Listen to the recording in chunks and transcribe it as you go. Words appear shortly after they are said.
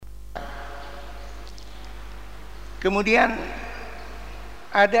Kemudian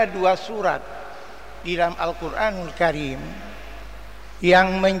ada 2 surat di dalam Al-Quranul Karim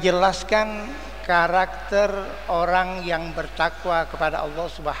yang menjelaskan karakter orang yang bertakwa kepada Allah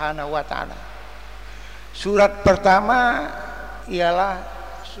Subhanahu wa taala. Surat pertama ialah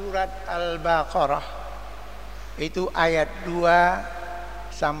surat Al-Baqarah, itu ayat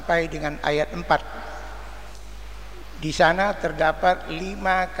 2 sampai dengan ayat 4. Di sana terdapat 5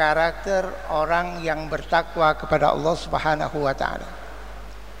 karakter orang yang bertakwa kepada Allah Subhanahu wa taala.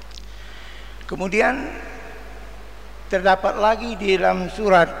 Kemudian terdapat lagi di dalam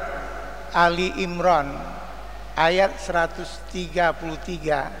surat Ali Imran ayat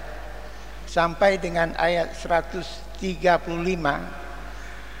 133 sampai dengan ayat 135,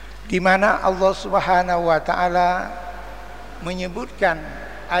 di mana Allah Subhanahu wa taala menyebutkan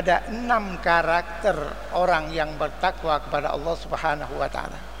ada 6 karakter orang yang bertakwa kepada Allah Subhanahu wa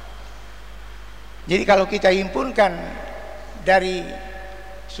taala. Jadi kalau kita himpunkan dari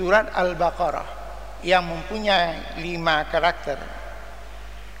surat Al-Baqarah yang mempunyai 5 karakter,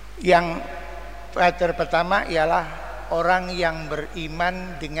 yang karakter pertama ialah orang yang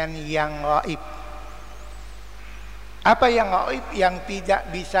beriman dengan yang gaib. Apa yang gaib? Yang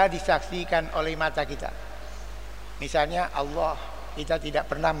tidak bisa disaksikan oleh mata kita. Misalnya Allah, kita tidak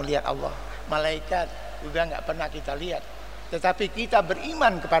pernah melihat Allah. Malaikat juga nggak pernah kita lihat. Tetapi kita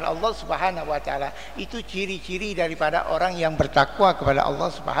beriman kepada Allah Subhanahu wa taala. Itu ciri-ciri daripada orang yang bertakwa kepada Allah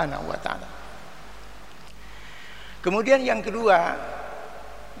Subhanahu wa taala. Kemudian yang kedua,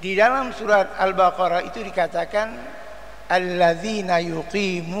 di dalam surat Al-Baqarah itu dikatakan alladzina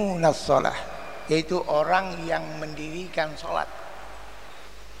yuqimunas shalah, yaitu orang yang mendirikan salat.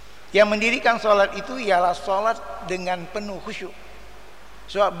 Yang mendirikan salat itu ialah salat dengan penuh khusyuk.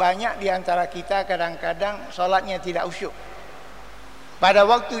 Sebab banyak di antara kita kadang-kadang salatnya tidak khusyuk. Pada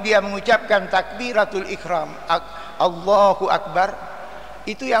waktu dia mengucapkan takbiratul ihram, Allahu Akbar,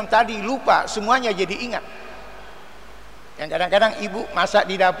 itu yang tadi lupa semuanya jadi ingat. Yang kadang-kadang ibu masak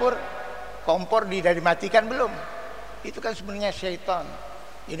di dapur, kompor tidak dimatikan belum. Itu kan sebenarnya syaitan.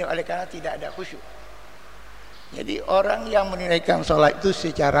 Ini oleh karena tidak ada khusyuk. Jadi orang yang menunaikan sholat itu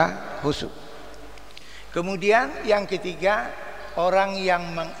secara khusyuk. Kemudian yang ketiga, orang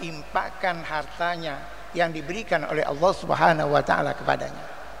yang menginfakkan hartanya yang diberikan oleh Allah Subhanahu wa taala kepadanya.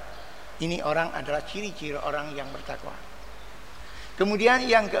 Ini orang adalah ciri-ciri orang yang bertakwa. Kemudian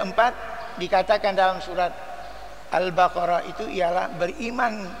yang keempat dikatakan dalam surat Al-Baqarah itu ialah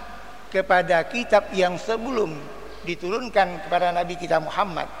beriman kepada kitab yang sebelum diturunkan kepada Nabi kita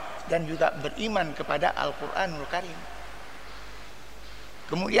Muhammad, dan juga beriman kepada Al-Quranul Karim.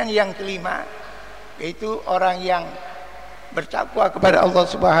 Kemudian yang kelima, yaitu orang yang bertakwa kepada Allah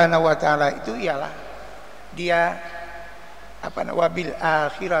Subhanahu wa taala itu ialah dia wabil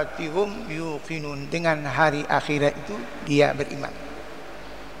akhirati hum yuqinun, dengan hari akhirat itu dia beriman.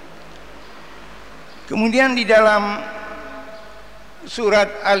 Kemudian di dalam surat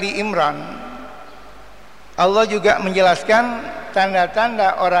Ali Imran Allah juga menjelaskan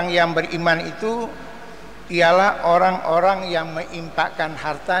tanda-tanda orang yang beriman itu ialah orang-orang yang menginfakkan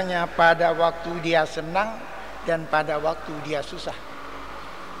hartanya pada waktu dia senang dan pada waktu dia susah.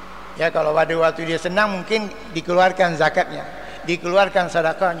 Ya, kalau pada waktu dia senang mungkin dikeluarkan zakatnya, dikeluarkan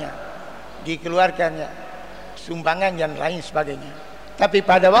sedekahnya, dikeluarkannya sumbangan dan lain sebagainya. Tapi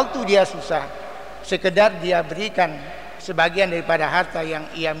pada waktu dia susah, sekedar dia berikan sebagian daripada harta yang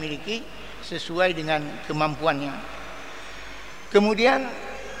ia miliki sesuai dengan kemampuannya. Kemudian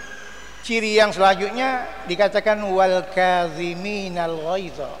ciri yang selanjutnya dikatakan wal kaziminal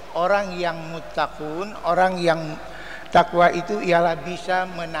ghaiza, orang yang muttaqun, orang yang takwa itu ialah bisa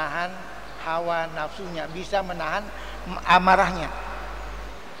menahan hawa nafsunya, bisa menahan amarahnya.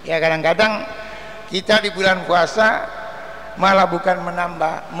 Ya, kadang-kadang kita di bulan puasa malah bukan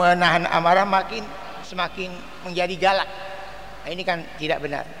menahan amarah, semakin menjadi galak. Nah, ini kan tidak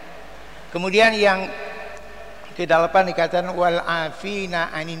benar. Kemudian yang ke-8 dikatakan wal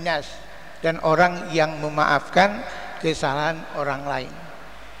afina aninnas, dan orang yang memaafkan kesalahan orang lain.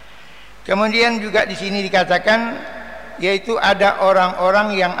 Kemudian juga di sini dikatakan yaitu ada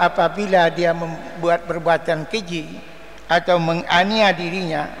orang-orang yang apabila dia membuat perbuatan keji atau menganiaya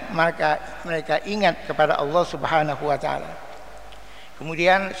dirinya, maka mereka ingat kepada Allah Subhanahu wa taala.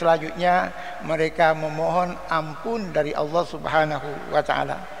 Kemudian selanjutnya mereka memohon ampun dari Allah Subhanahu wa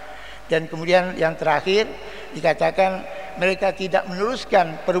taala. Dan kemudian yang terakhir dikatakan mereka tidak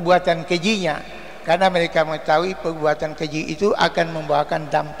meneruskan perbuatan kejinya karena mereka mengetahui perbuatan keji itu akan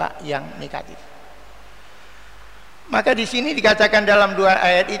membawakan dampak yang negatif. Maka di sini dikatakan dalam 2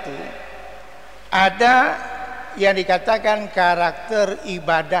 ayat itu ada yang dikatakan karakter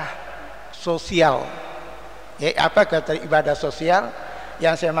ibadah sosial, Apa kata ibadah sosial?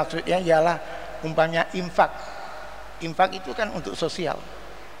 Yang saya maksudnya ialah umpamanya infak. Infak itu kan untuk sosial.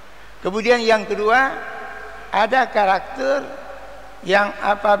 Kemudian yang kedua, ada karakter yang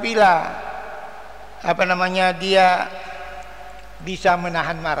apabila dia bisa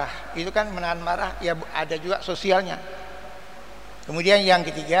menahan marah. Itu kan menahan marah ya, ada juga sosialnya. Kemudian yang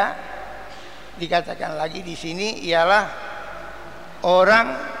ketiga dikatakan lagi di sini ialah orang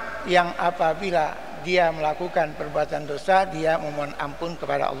yang apabila dia melakukan perbuatan dosa, dia memohon ampun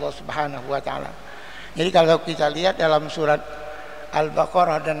kepada Allah Subhanahu wa taala. Jadi kalau kita lihat dalam surat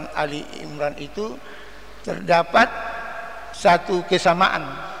Al-Baqarah dan Ali Imran itu terdapat satu kesamaan.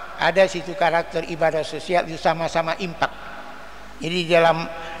 Ada situ karakter ibadah sosial itu sama-sama infak. Jadi dalam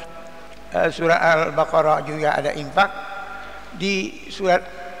surat Al-Baqarah juga ada infak, di surat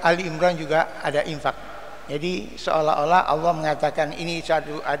Ali Imran juga ada infak. Jadi seolah-olah Allah mengatakan ini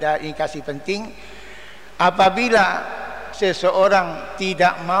satu ada indikasi penting. Apabila seseorang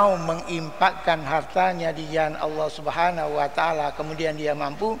tidak mau menginfakkan hartanya di jalan Allah Subhanahu wa taala, kemudian dia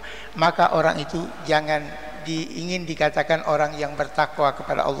mampu, maka orang itu jangan ingin dikatakan orang yang bertakwa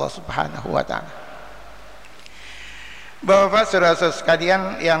kepada Allah Subhanahu wa taala. Bapak-bapak, saudara-saudara sekalian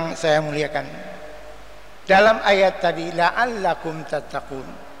yang saya muliakan, dalam ayat tadi la'allakum tattaqun,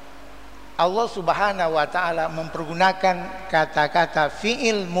 Allah Subhanahu wa taala mempergunakan kata-kata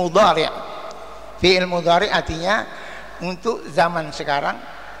fi'il mudhari'. Fi'il mudhari' artinya untuk zaman sekarang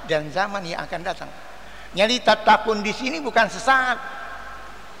dan zaman yang akan datang. Jadi tattaqun di sini bukan sesaat.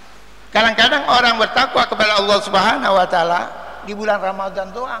 Kadang-kadang orang bertakwa kepada Allah Subhanahu wa taala di bulan Ramadan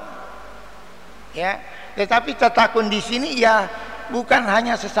doang. Ya, tetapi tattaqun di sini ya bukan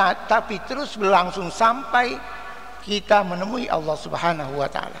hanya sesaat, tapi terus berlangsung sampai kita menemui Allah Subhanahu wa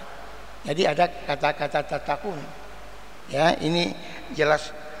taala. Jadi ada kata-kata tattaqun. Ya, ini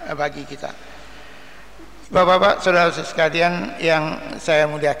jelas bagi kita. Bapak-bapak, saudara-saudara sekalian yang saya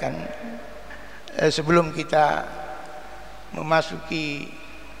muliakan, sebelum kita memasuki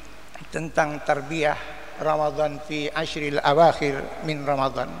tentang tarbiyah Ramadan fi ashril awakhir min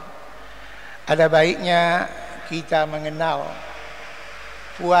Ramadan, ada baiknya kita mengenal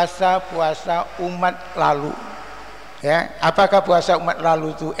puasa-puasa umat lalu. Ya, apakah puasa umat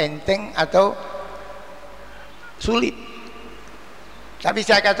lalu itu enteng atau sulit? Tapi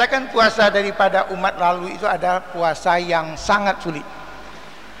saya katakan puasa daripada umat lalu itu adalah puasa yang sangat sulit.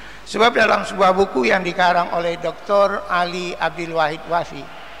 Sebab dalam sebuah buku yang dikarang oleh Dr. Ali Abdul Wahid Wafi,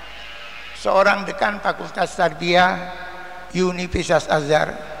 seorang dekan Fakultas Tarbiyah Universitas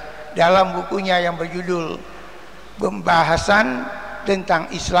Azhar, dalam bukunya yang berjudul Pembahasan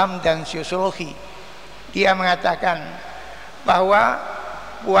tentang Islam dan Sosiologi, dia mengatakan bahwa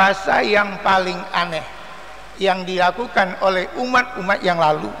puasa yang paling aneh yang dilakukan oleh umat-umat yang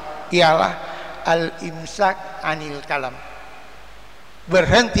lalu ialah al-imsak anil kalam,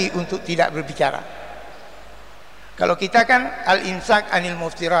 berhenti untuk tidak berbicara. Kalau kita kan al-imsak anil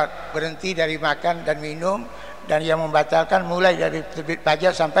muftirat, berhenti dari makan dan minum, dan yang membatalkan mulai dari terbit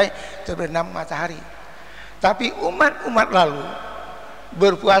fajar sampai terbenam matahari. Tapi umat-umat lalu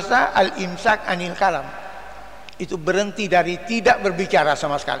berpuasa al-imsak anil kalam, itu berhenti dari tidak berbicara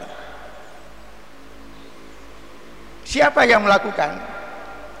sama sekali. Siapa yang melakukan?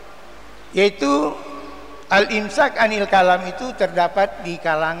 Yaitu al-imsak anil kalam itu terdapat di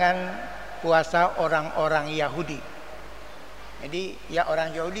kalangan puasa orang-orang Yahudi. Jadi ya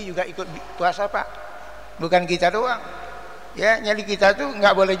orang Yahudi juga ikut puasa, Pak. Bukan kita doang. Ya, jadi kita tuh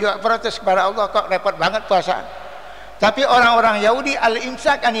nggak boleh juga protes kepada Allah, kok repot banget puasa. Tapi orang-orang Yahudi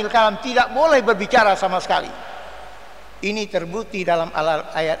al-imsak anil kalam tidak boleh berbicara sama sekali. Ini terbukti dalam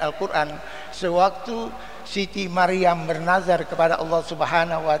ayat Al-Quran sewaktu Siti Maryam bernazar kepada Allah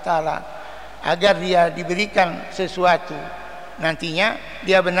Subhanahu wa taala agar dia diberikan sesuatu. Nantinya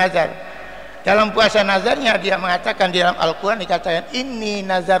dia bernazar. Dalam puasa nazarnya dia mengatakan di dalam Al-Qur'an dikatakan inni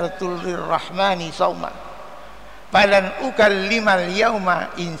nazartul lirrahmani shauma falan ukallimal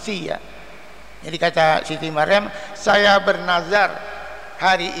yauma insiya. Jadi kata Siti Maryam, saya bernazar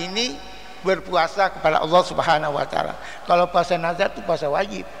hari ini berpuasa kepada Allah Subhanahu wa taala. Kalau puasa nazar itu puasa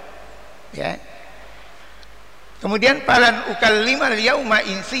wajib. Ya. Kemudian falan ukallimal yauma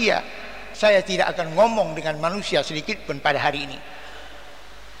insiya, saya tidak akan ngomong dengan manusia sedikit pun pada hari ini.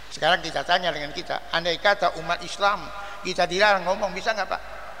 Sekarang kita tanya dengan kita, andai kata umat Islam kita dilarang ngomong, bisa nggak Pak?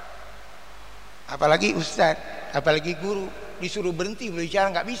 Apalagi ustaz, apalagi guru disuruh berhenti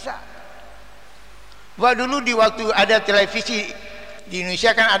berbicara, nggak bisa. Wah, dulu di waktu ada televisi di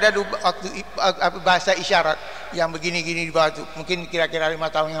Indonesia kan ada waktu bahasa isyarat yang begini-gini di bawah itu, mungkin kira-kira 5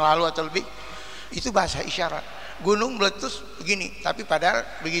 tahun yang lalu atau lebih, itu bahasa isyarat. Gunung meletus begini, tapi padahal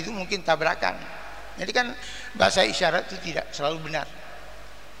begitu mungkin tabrakan. Jadi kan bahasa isyarat itu tidak selalu benar.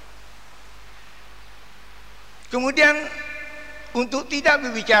 Kemudian untuk tidak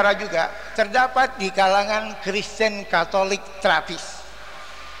berbicara juga terdapat di kalangan Kristen Katolik Trappist.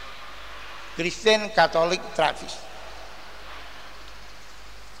 Kristen Katolik Trappist.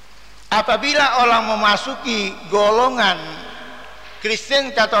 Apabila orang memasuki golongan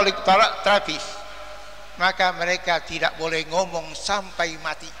Kristen Katolik Trappist, maka mereka tidak boleh ngomong sampai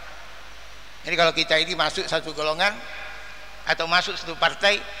mati. Jadi kalau kita ini masuk satu golongan atau masuk satu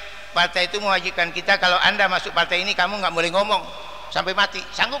partai, partai itu mewajibkan kita, kalau Anda masuk partai ini kamu nggak boleh ngomong sampai mati.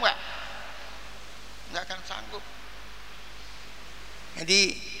 Sanggup nggak? Nggak akan sanggup.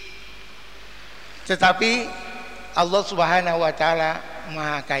 Jadi, tetapi Allah Subhanahu wa Ta'ala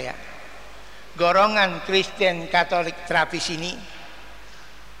Maha Kaya. Golongan Kristen Katolik Trappist ini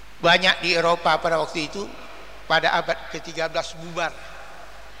banyak di Eropa pada waktu itu, pada abad ke-13 bubar,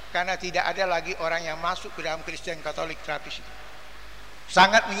 karena tidak ada lagi orang yang masuk ke dalam Kristen Katolik Trappist itu.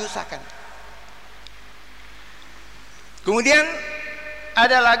 Sangat menyusahkan. Kemudian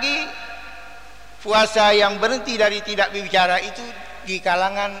ada lagi puasa yang berhenti dari tidak berbicara itu di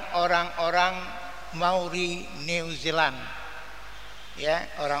kalangan orang-orang Maori New Zealand, ya,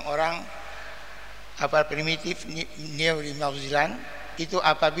 orang-orang primitif New Zealand. Itu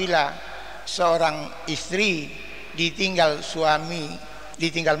apabila seorang istri ditinggal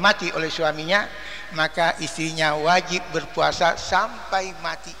mati oleh suaminya, maka istrinya wajib berpuasa sampai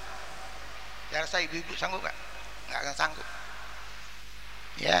mati. Saya rasa ibu-ibu sanggup nggak? Nggak akan sanggup.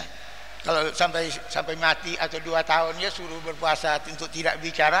 Ya, kalau sampai mati atau 2 tahun ya suruh berpuasa untuk tidak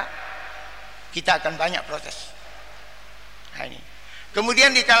bicara, kita akan banyak protes. Nah, ini.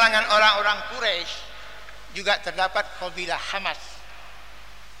 Kemudian di kalangan orang-orang Quraisy juga terdapat kabilah Hamas.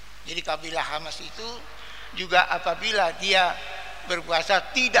 Jadi kabilah Hamas itu juga apabila dia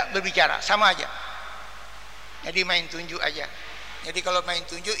berpuasa tidak berbicara, sama aja. Jadi main tunjuk aja. Jadi kalau main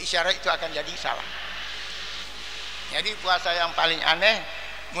tunjuk isyarat itu akan jadi salah. Jadi puasa yang paling aneh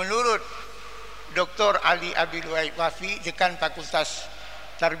menurut Dr. Ali Abdul Wafi, dekan Fakultas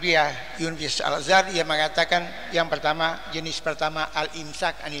Tarbiyah Universitas Azhar, dia mengatakan yang pertama, jenis pertama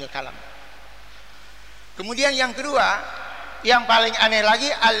al-imsak anil kalam. Kemudian yang kedua, yang paling aneh lagi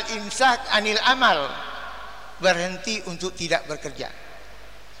al-imsak anil amal, berhenti untuk tidak bekerja.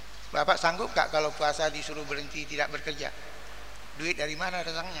 Bapak sanggup gak kalau puasa disuruh berhenti tidak bekerja? Duit dari mana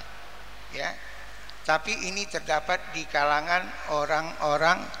datangnya? Ya. Tapi ini terdapat di kalangan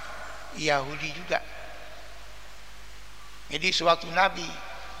orang-orang Yahudi juga. Jadi sewaktu Nabi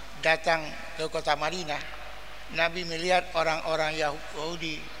datang ke kota Madinah, Nabi melihat orang-orang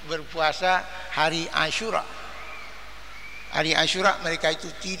Yahudi berpuasa hari Asyura. Hari Asyura mereka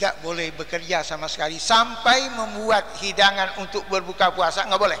itu tidak boleh bekerja sama sekali, sampai membuat hidangan untuk berbuka puasa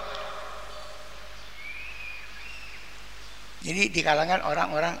nggak boleh. Jadi di kalangan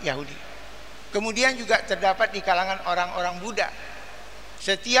orang-orang Yahudi. Kemudian juga terdapat di kalangan orang-orang Buddha.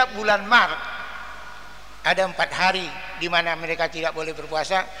 Setiap bulan Maret ada 4 hari di mana mereka tidak boleh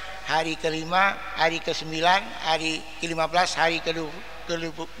berpuasa. Hari ke-5, hari ke-9, hari ke-15, hari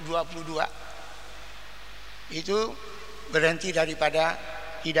ke-22. Itu berhenti daripada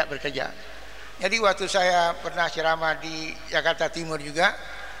tidak bekerja. Jadi waktu saya pernah ceramah di Jakarta Timur juga,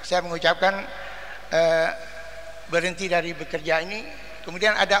 saya mengucapkan berhenti dari bekerja ini.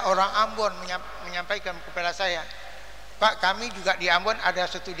 Kemudian ada orang Ambon menyampaikan kepada saya, Pak, kami juga di Ambon ada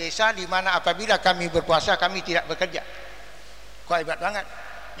satu desa di mana apabila kami berpuasa kami tidak bekerja. Kok hebat banget.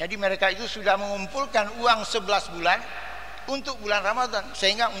 Jadi mereka itu sudah mengumpulkan uang 11 bulan untuk bulan Ramadan,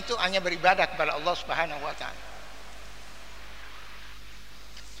 sehingga untuk hanya beribadah kepada Allah Subhanahu wa Ta'ala.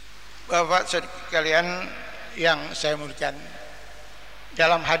 Bapak sekalian yang saya muliakan,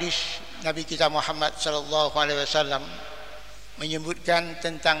 dalam hadis Nabi kita Muhammad sallallahu alaihi wasallam menyebutkan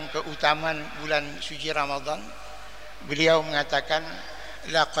tentang keutamaan bulan suci Ramadan. Beliau mengatakan,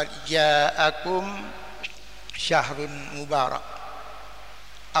 laqad ja'akum syahrun mubarak,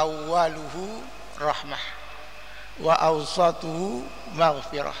 awwaluhu rahmah, wa awsatuhu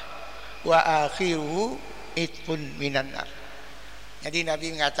maghfirah, wa akhiruhu itqun minan nar. Jadi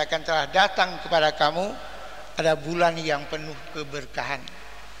Nabi mengatakan telah datang kepada kamu ada bulan yang penuh keberkahan.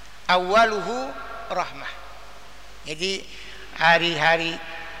 Awwaluhu rahmah. Jadi hari-hari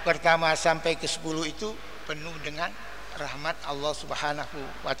pertama sampai ke-10 itu penuh dengan rahmat Allah Subhanahu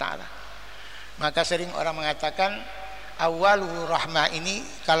wa Ta'ala. Maka sering orang mengatakan awwaluhu rahmah ini,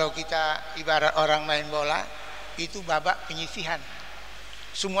 kalau kita ibarat orang main bola, itu babak penyisihan.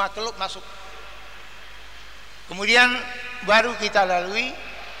 Semua klub masuk. Kemudian baru kita lalui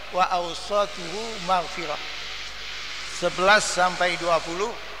wa awsatuhu maghfirah. 11 sampai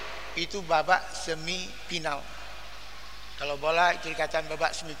 20 itu babak semifinal. Kalau bola itu dikatakan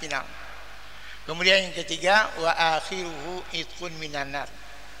babak semifinal. Kemudian yang ketiga, wa akhiruhu itqun minan nar.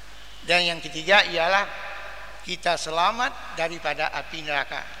 Dan yang ketiga ialah kita selamat daripada api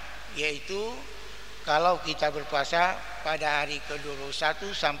neraka, yaitu kalau kita berpuasa pada hari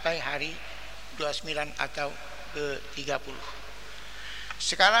ke-21 sampai hari 29 atau ke-30.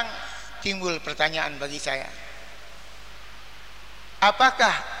 Sekarang timbul pertanyaan bagi saya.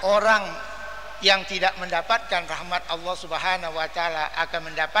 Apakah orang yang tidak mendapatkan rahmat Allah Subhanahu wa taala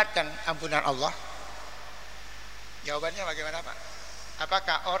akan mendapatkan ampunan Allah? Jawabannya bagaimana, Pak?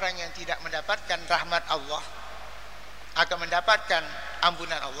 Apakah orang yang tidak mendapatkan rahmat Allah akan mendapatkan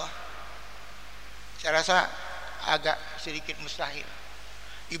ampunan Allah? Saya rasa agak sedikit mustahil.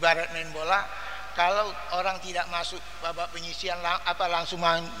 Ibarat main bola, kalau orang tidak masuk babak penyisian langsung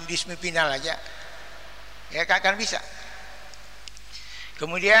main di semifinal aja, ya akan bisa.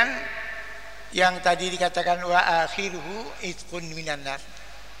 Kemudian yang tadi dikatakan wa akhiruhu itqun minan nar,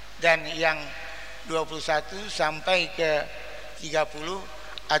 dan yang 21 sampai ke 30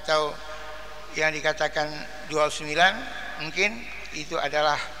 atau yang dikatakan 29 mungkin itu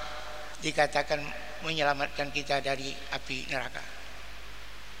adalah dikatakan menyelamatkan kita dari api neraka.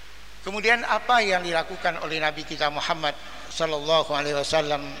 Kemudian apa yang dilakukan oleh Nabi kita Muhammad sallallahu alaihi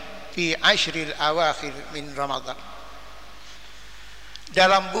wasallam fi ashril awakhir min Ramadan?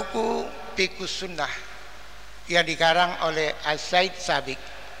 Dalam buku Fiqhus Sunnah yang dikarang oleh As-Said Sabiq,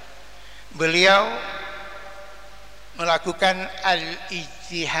 beliau melakukan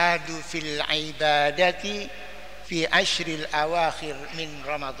al-ijtihadu fil ibadati fi ashril awakhir min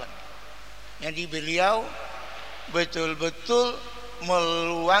Ramadan. Jadi beliau betul-betul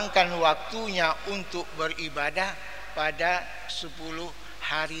meluangkan waktunya untuk beribadah pada 10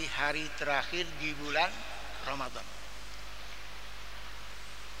 hari-hari terakhir di bulan Ramadan.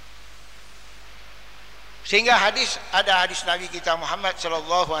 Sehingga ada hadis Nabi kita Muhammad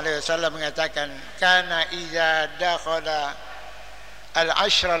sallallahu alaihi wasallam mengatakan, kana iza dakhala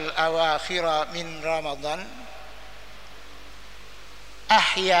al-ashr al-awakhir min Ramadan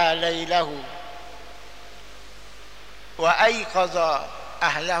ahya lailahu wa ayqadha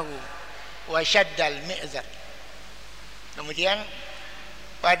ahlahu wa shadda al-mi'zar. Kemudian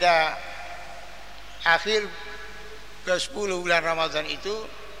pada akhir ke-10 bulan Ramadan itu,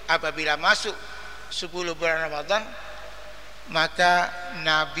 apabila masuk 10 bulan Ramadan, maka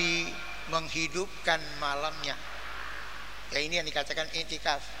Nabi menghidupkan malamnya. Ya, ini yang dikatakan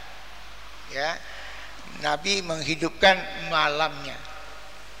i'tikaf. Ya, Nabi menghidupkan malamnya.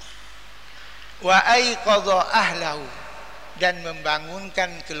 Wa aiqadha ahlahu, dan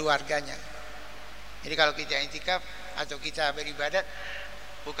membangunkan keluarganya. Jadi kalau kita i'tikaf atau kita beribadat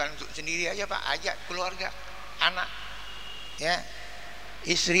bukan untuk sendiri aja, Pak, ajak keluarga, anak, ya,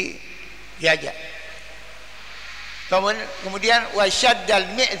 istri diajak. Kemudian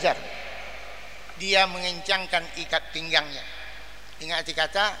wasyaddal mi'zar, dia mengencangkan ikat pinggangnya. Ingat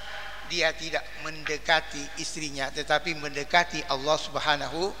kata, dia tidak mendekati istrinya, tetapi mendekati Allah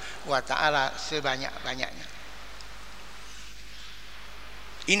Subhanahu wa taala sebanyak-banyaknya.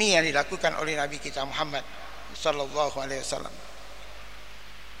 Ini yang dilakukan oleh Nabi kita Muhammad sallallahu alaihi wasallam.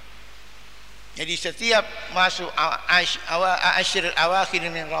 Jadi setiap masuk ashrul awakhir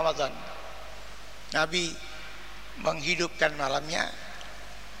min Ramadan, Nabi menghidupkan malamnya,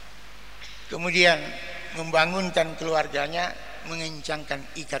 kemudian membangunkan keluarganya, mengencangkan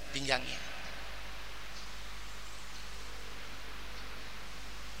ikat pinggangnya.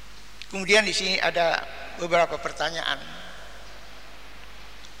 Kemudian di sini ada beberapa pertanyaan.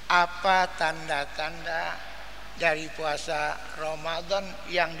 Apa tanda-tanda dari puasa Ramadan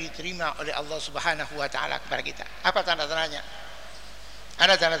yang diterima oleh Allah Subhanahu wa taala kepada kita? Apa tanda-tandanya?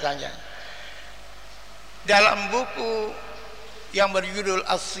 Ada tanda-tandanya. Dalam buku yang berjudul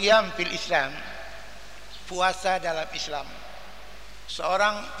As-Siyam fil Islam, puasa dalam Islam,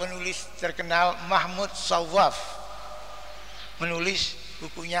 seorang penulis terkenal Mahmud Shawwaf menulis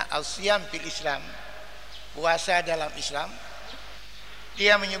bukunya As-Siyam fil Islam, puasa dalam Islam.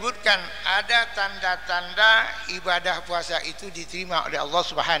 Dia menyebutkan ada tanda-tanda ibadah puasa itu diterima oleh Allah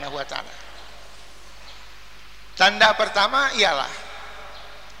Subhanahu wa taala. Tanda pertama ialah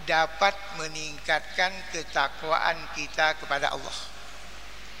dapat meningkatkan ketakwaan kita kepada Allah.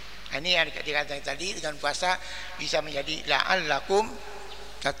 Ini yang dikatakan tadi, dengan puasa bisa menjadi la'allakum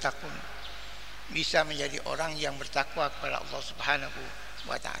tattaqun, bisa menjadi orang yang bertakwa kepada Allah Subhanahu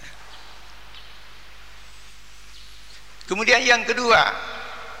wa taala. Kemudian yang kedua,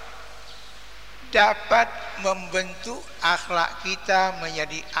 dapat membentuk akhlak kita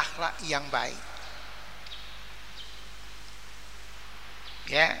menjadi akhlak yang baik.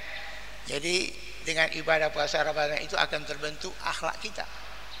 Ya, Jadi dengan ibadah puasa Ramadan itu akan terbentuk akhlak kita.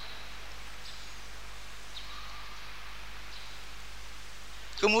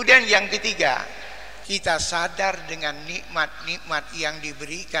 Kemudian yang ketiga, kita sadar dengan nikmat-nikmat yang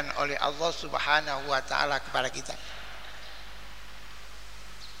diberikan oleh Allah Subhanahu wa taala kepada kita.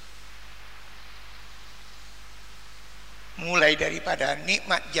 Mulai daripada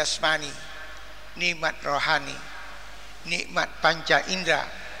nikmat jasmani, nikmat rohani, nikmat panca indera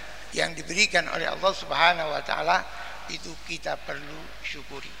yang diberikan oleh Allah Subhanahu wa taala, itu kita perlu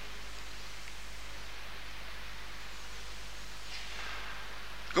syukuri.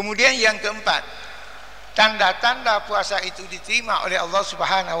 Kemudian yang keempat, tanda-tanda puasa itu diterima oleh Allah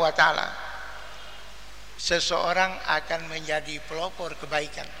Subhanahu wa taala. Seseorang akan menjadi pelopor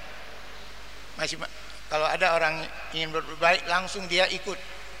kebaikan. Kalau ada orang ingin berbuat baik, langsung dia ikut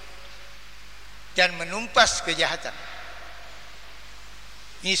dan menumpas kejahatan.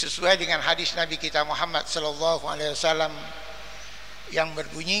 Ini sesuai dengan hadis Nabi kita Muhammad sallallahu alaihi wasallam yang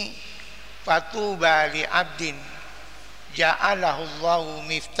berbunyi, "Fatuba li 'abdin ja'alahu Allahu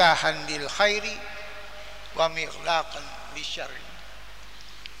miftahan lil khairi wa mighlaqan lisyarri."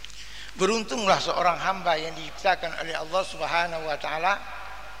 Beruntunglah seorang hamba yang diciptakan oleh Allah Subhanahu wa taala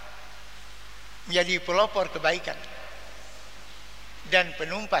menjadi pelopor kebaikan dan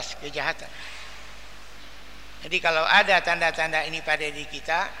penumpas kejahatan. Jadi kalau ada tanda-tanda ini pada diri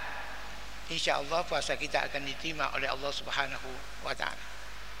kita, insya Allah puasa kita akan diterima oleh Allah Subhanahu wa taala.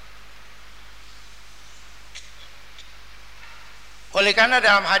 Oleh karena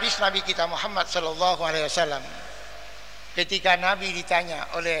dalam hadis Nabi kita Muhammad sallallahu alaihi wasallam, ketika Nabi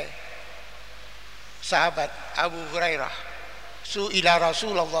ditanya oleh sahabat Abu Hurairah, su'ila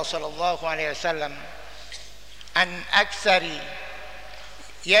Rasulullah sallallahu alaihi wasallam an aksari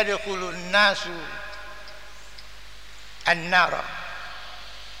yadkhulun nasu an-nara,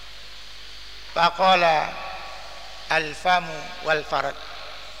 faqala al-famu wal farad.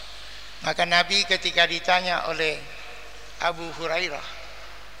 Maka Nabi ketika ditanya oleh Abu Hurairah,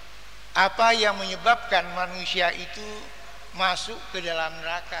 apa yang menyebabkan manusia itu masuk ke dalam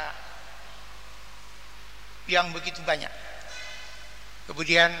neraka yang begitu banyak?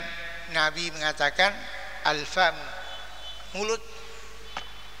 Kemudian Nabi mengatakan al-fam, mulut.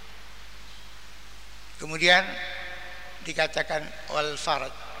 Kemudian dikatakan wal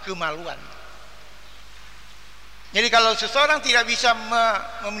farad, kemaluan. Jadi kalau seseorang tidak bisa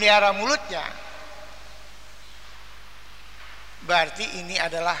memelihara mulutnya, berarti ini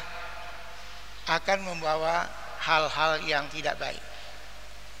adalah akan membawa hal-hal yang tidak baik.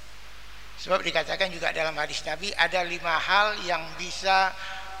 Sebab dikatakan juga dalam hadis Nabi ada 5 hal yang bisa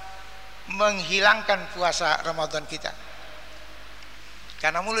menghilangkan puasa Ramadan kita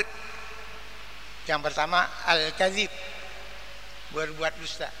karena mulut. Yang pertama al-kadzib, berbuat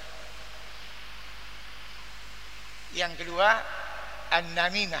dusta. Yang kedua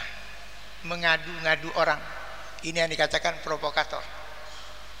an-namimah, mengadu-ngadu orang. Ini yang dikatakan provokator.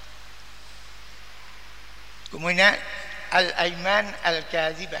 Kemudian al-aiman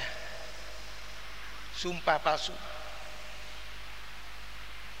al-kadzibah, sumpah palsu.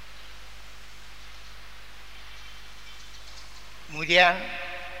 Kemudian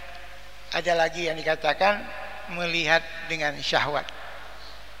ada lagi yang dikatakan melihat dengan syahwat.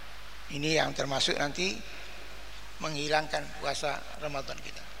 Ini yang termasuk nanti menghilangkan puasa Ramadan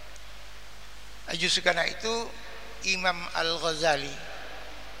kita. Justru karena itu Imam Al-Ghazali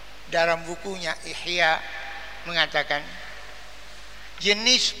dalam bukunya Ihya mengatakan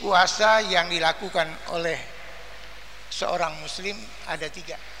jenis puasa yang dilakukan oleh seorang muslim ada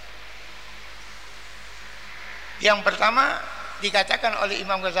 3. Yang pertama dikatakan oleh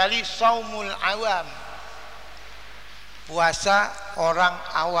Imam Ghazali saumul awam, puasa orang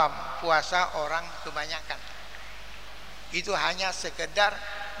awam, puasa orang kebanyakan. Itu hanya sekedar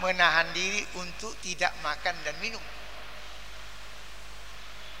menahan diri untuk tidak makan dan minum.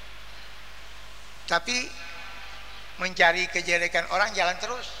 Tapi mencari kejelekan orang jalan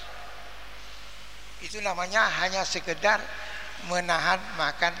terus. Itu namanya hanya sekedar menahan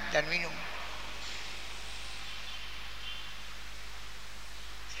makan dan minum.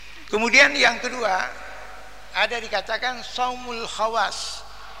 Kemudian yang kedua ada dikatakan saumul khawas,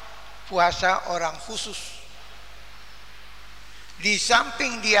 puasa orang khusus. Di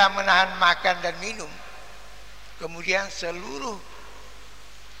samping dia menahan makan dan minum, kemudian seluruh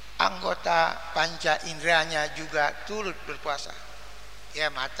anggota panca inderanya juga turut berpuasa.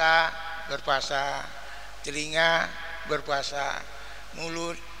 Ya, mata berpuasa, telinga berpuasa,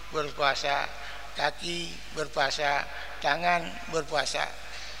 mulut berpuasa, kaki berpuasa, tangan berpuasa.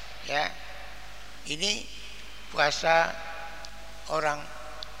 Ya, ini puasa orang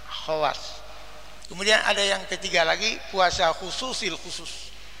khawas. Kemudian ada yang ketiga lagi, puasa khususil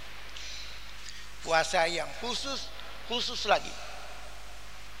khusus. Puasa yang khusus lagi.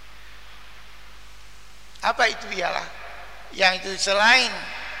 Apa itu ialah? Yang itu selain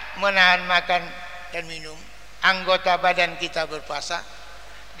menahan makan dan minum, anggota badan kita berpuasa,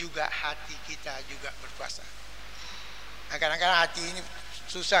 juga hati kita juga berpuasa. Nah, kadang-kadang hati ini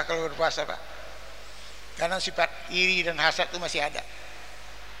susah kalau berpuasa, Pak. Karena sifat iri dan hasad itu masih ada.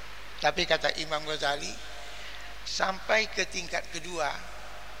 Tapi kata Imam Ghazali, sampai ke tingkat kedua,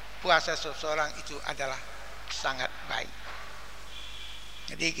 puasa seseorang itu adalah sangat baik.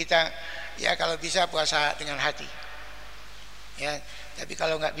 Jadi kita ya kalau bisa puasa dengan hati. Ya, tapi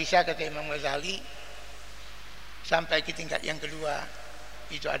kalau nggak bisa kata Imam Ghazali, sampai ke tingkat yang kedua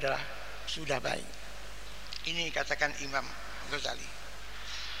itu adalah sudah baik. Ini katakan Imam Ghazali.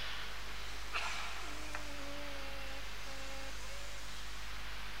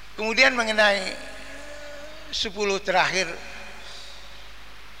 Kemudian mengenai 10 terakhir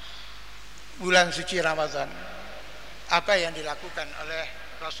bulan suci Ramadan, apa yang dilakukan oleh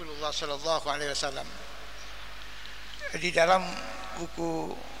Rasulullah SAW? Di dalam buku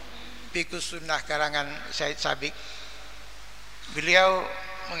Fiqh Sunnah karangan Said Sabiq, beliau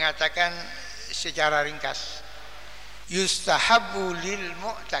mengatakan secara ringkas, yustahabbu lil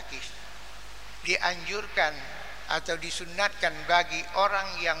mu'takif, dianjurkan atau disunnatkan bagi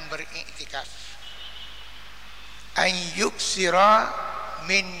orang yang beriktikaf, an yuksira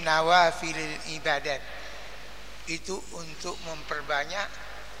min nawafilil ibadat, itu untuk memperbanyak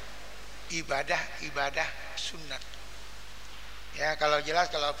ibadah-ibadah sunat. Ya, kalau jelas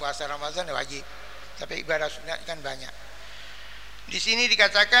kalau puasa Ramadan wajib, tapi ibadah sunat kan banyak. Di sini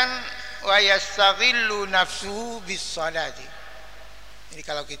dikatakan wa yastaghillu nafsuhu bis salati. Jadi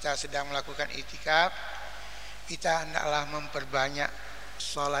kalau kita sedang melakukan iktikaf, kita hendaklah memperbanyak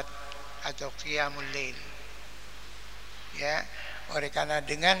salat atau qiyamul lail. Ya, oleh karena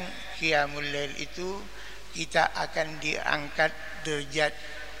dengan qiyamul lail itu kita akan diangkat derajat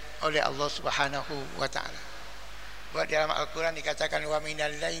oleh Allah Subhanahu wa taala. Buat dalam Al-Quran dikatakan wa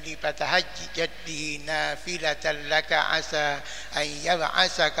minal laili fatahajjat bihi nafilatan laka asa an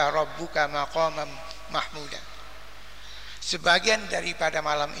yab'asaka rabbuka maqaman mahmuda. Sebagian daripada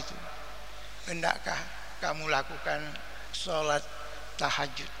malam itu hendakkah kamu lakukan sholat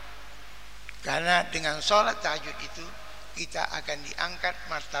tahajud, karena dengan sholat tahajud itu kita akan diangkat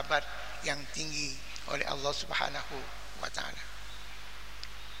martabat yang tinggi oleh Allah Subhanahu wa taala.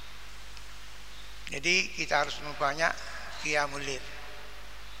 Jadi kita harus memperbanyak qiyamul lail.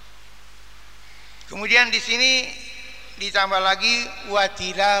 Kemudian di sini ditambah lagi wa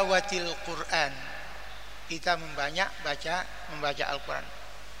tilawatil Quran. Kita membaca Al-Quran.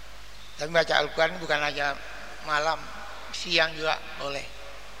 Tapi membaca Al-Quran bukan hanya malam, siang juga boleh.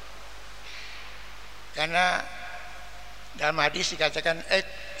 Karena dalam hadis dikatakan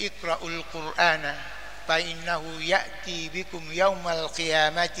iqra'ul Qur'ana fa innahu ya'ti bikum yaumal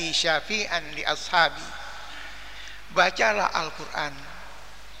qiyamati syafi'an li ashabi. Bacalah Al-Quran,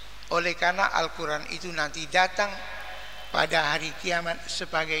 oleh karena Al-Quran itu nanti datang pada hari kiamat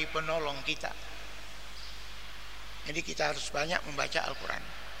sebagai penolong kita. Jadi kita harus banyak membaca Al-Quran.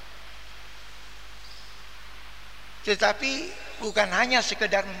 Tetapi bukan hanya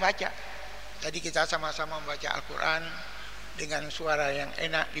sekedar membaca. Jadi kita sama-sama membaca Al-Quran dengan suara yang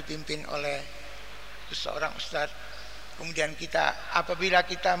enak dipimpin oleh seorang ustaz. Kemudian kita apabila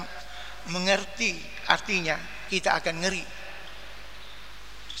kita mengerti artinya, kita akan ngeri.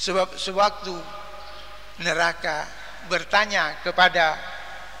 Sebab sewaktu neraka bertanya kepada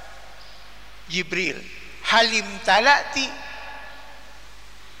Jibril, halim talati,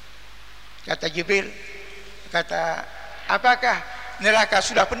 kata Jibril, apakah neraka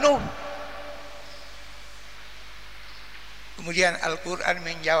sudah penuh? Kemudian Al-Quran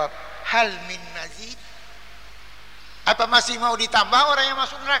menjawab, hal min mazid, apa masih mau ditambah orang yang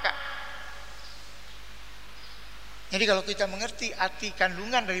masuk neraka? Jadi kalau kita mengerti arti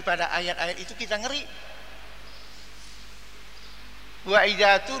kandungan daripada ayat-ayat itu, kita ngeri. Wa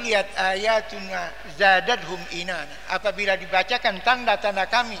idza tuliyat ayatuna zadadhum imana, apabila dibacakan tanda-tanda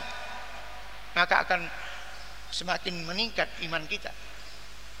kami, maka akan semakin meningkat iman kita.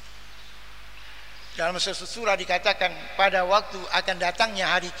 Dalam sesuatu surah dikatakan pada waktu akan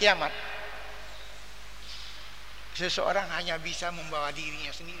datangnya hari kiamat, seseorang hanya bisa membawa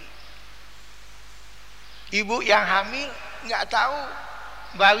dirinya sendiri. Ibu yang hamil nggak tahu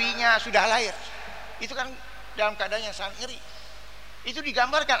bayinya sudah lahir, itu kan dalam keadaan yang sangat ngeri. Itu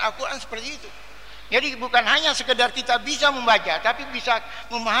digambarkan Al-Quran seperti itu. Jadi bukan hanya sekedar kita bisa membaca, tapi bisa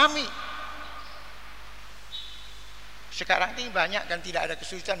memahami. Sekarang ini banyak kan tidak ada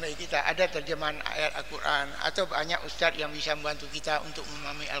kesulitan bagi kita, ada terjemahan ayat Al-Quran, atau banyak ustadz yang bisa membantu kita untuk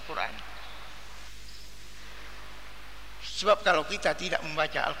memahami Al-Quran. Sebab kalau kita tidak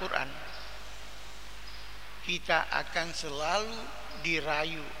membaca Al-Quran, kita akan selalu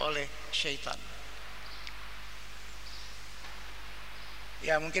dirayu oleh syaitan.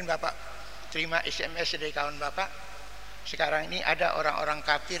 Ya mungkin Bapak terima SMS dari kawan Bapak, sekarang ini ada orang-orang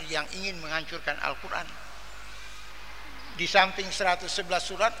kafir yang ingin menghancurkan Al-Quran. Di samping 111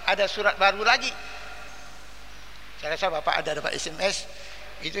 surat ada surat baru lagi. Saya rasa Bapak ada dapat SMS,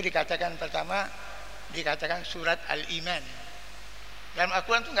 itu dikatakan pertama, dikatakan surat Al-Iman. Dalam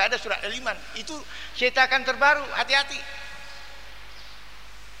Al-Quran itu nggak ada surat Al-Iman, itu cetakan terbaru, hati-hati.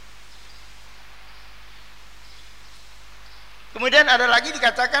 Kemudian ada lagi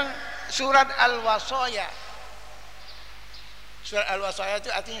dikatakan surat Al-Wasaya. Surat Al-Wasaya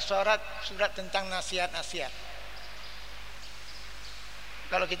itu artinya surat tentang nasihat-nasihat.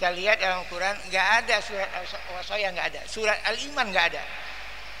 Kalau kita lihat dalam Al-Quran nggak ada surat Al-Wasaya, nggak ada. Surat Al-Iman nggak ada.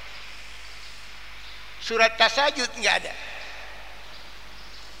 Surat Tasajud nggak ada.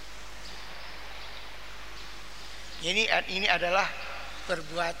 Ini adalah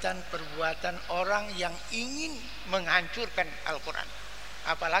perbuatan-perbuatan orang yang ingin menghancurkan Al-Quran,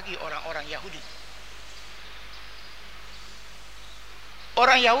 apalagi orang-orang Yahudi.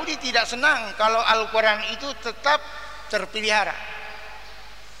 Orang Yahudi tidak senang kalau Al-Quran itu tetap terpelihara.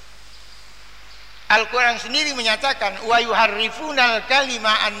 Al-Quran sendiri menyatakan wa yuharrifunal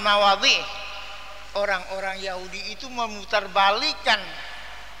kalima an mawadhih. Orang-orang Yahudi itu memutarbalikkan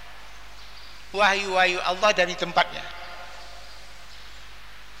wahyu-wahyu Allah dari tempatnya.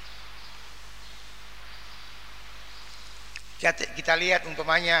 Kita lihat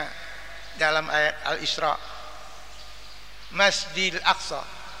umpamanya dalam ayat Al-Isra, Masjid Al-Aqsa,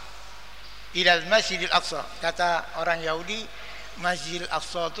 ilal Masjid Al-Aqsa. Kata orang Yahudi, Masjid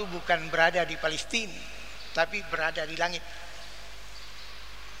Al-Aqsa itu bukan berada di Palestina, tapi berada di langit.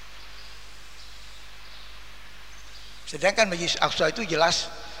 Sedangkan Masjid Al-Aqsa itu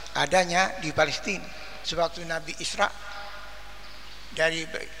jelas adanya di Palestina. Sebab itu Nabi Isra dari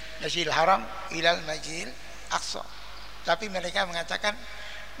Masjidil Haram ilal Masjidil Aqsa. Tapi mereka mengatakan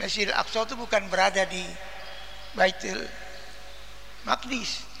Masjidil Aqsa itu bukan berada di Baitul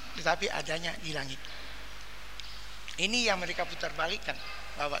Maqdis, tetapi adanya di langit. Ini yang mereka putar balikkan,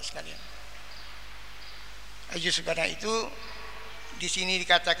 Bapak sekalian. Justru karena itu di sini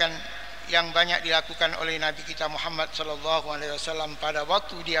dikatakan yang banyak dilakukan oleh Nabi kita Muhammad SAW pada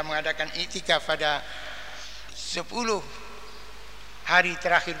waktu dia mengadakan iktikaf pada 10 hari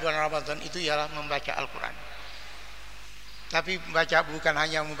terakhir bulan Ramadan itu ialah membaca Al-Quran. Tapi bukan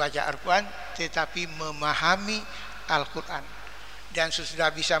hanya membaca Al-Quran, tetapi memahami Al-Quran. Dan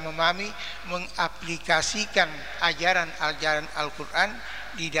sesudah bisa memahami, mengaplikasikan ajaran-ajaran Al-Quran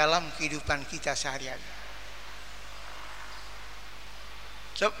di dalam kehidupan kita sehari-hari.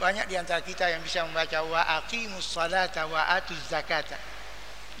 So, banyak di antara kita yang bisa membaca wa aqimus salata wa atuz zakata.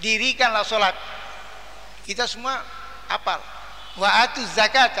 Dirikanlah solat. Kita semua hafal. Wa atuz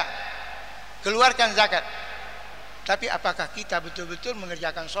zakata. Keluarkan zakat. Tapi apakah kita betul-betul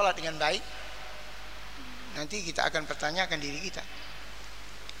mengerjakan sholat dengan baik? Nanti kita akan pertanyakan diri kita.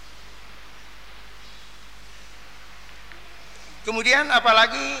 Kemudian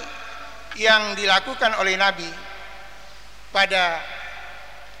apalagi yang dilakukan oleh Nabi pada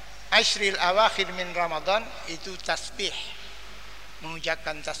Ashril Awakhir min Ramadan itu tasbih,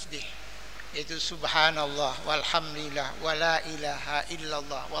 mengucapkan tasbih, yaitu subhanallah walhamdulillah wala ilaha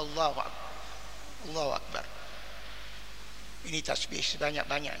illallah wallahu akbar. Ini tasbih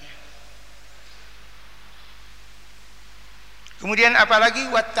sebanyak-banyaknya. Kemudian apalagi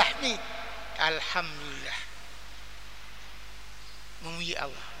wat tahmid, alhamdulillah, memuji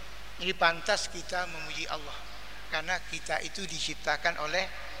Allah. Jadi pantas kita memuji Allah karena kita itu diciptakan oleh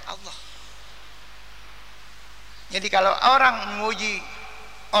Allah. Jadi kalau orang memuji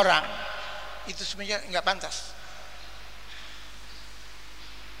orang itu sebenarnya enggak pantas.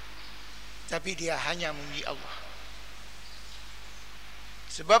 Tapi dia hanya memuji Allah.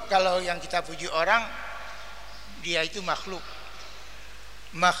 Sebab kalau yang kita puji orang, dia itu makhluk.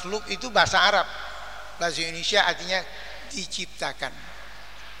 Makhluk itu bahasa Arab, bahasa Indonesia artinya diciptakan.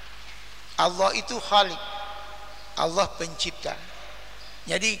 Allah itu khalik, Allah pencipta.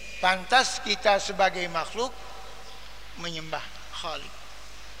 Jadi pantas kita sebagai makhluk menyembah khalik.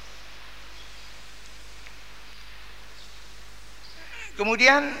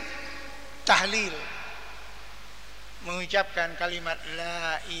 Kemudian tahlil, mengucapkan kalimat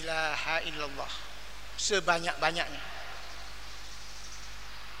la ilaha illallah sebanyak-banyaknya.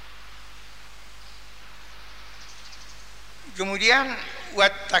 Kemudian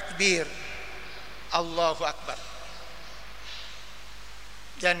wat takbir, Allahu Akbar.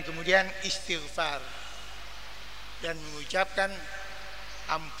 Dan kemudian istighfar dan mengucapkan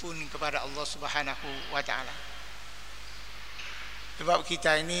ampun kepada Allah Subhanahu wa taala. Sebab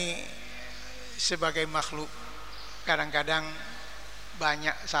kita ini sebagai makhluk kadang-kadang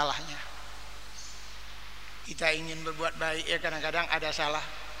banyak salahnya. Kita ingin berbuat baik, ya kadang-kadang ada salah.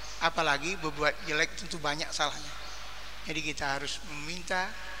 Apalagi berbuat jelek tentu banyak salahnya. Jadi kita harus meminta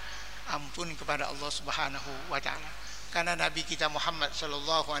ampun kepada Allah Subhanahu wa taala. Karena Nabi kita Muhammad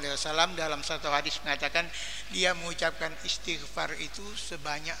sallallahu alaihi wasallam dalam satu hadis mengatakan dia mengucapkan istighfar itu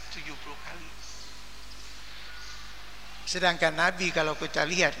sebanyak 70 kali. Sedangkan Nabi, kalau kita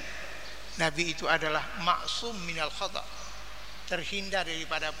lihat, Nabi itu adalah maksum minal khata', terhindar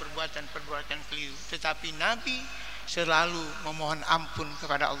daripada perbuatan-perbuatan keliru. Tetapi Nabi selalu memohon ampun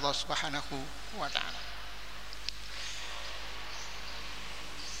kepada Allah Subhanahu wa taala.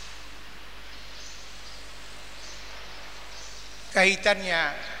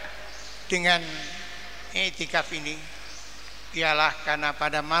 Kaitannya dengan i'tikaf ini ialah karena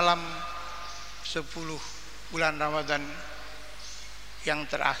pada malam 10 bulan Ramadan yang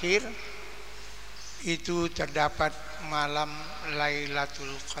terakhir itu terdapat malam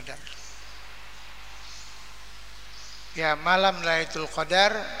Lailatul Qadar. Ya, malam Lailatul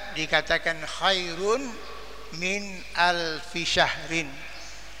Qadar dikatakan khairun min alfi syahrin,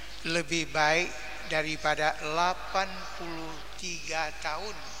 lebih baik daripada 83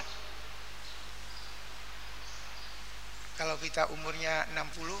 tahun. Kalau kita umurnya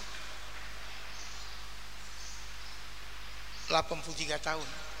 60, 83 tahun.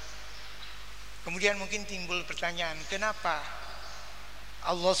 Kemudian mungkin timbul pertanyaan, kenapa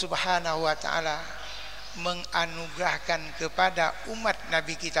Allah Subhanahu wa taala menganugerahkan kepada umat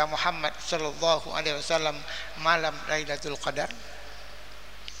Nabi kita Muhammad sallallahu alaihi wasallam malam Lailatul Qadar?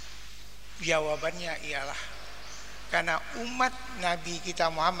 Jawabannya ialah karena umat Nabi kita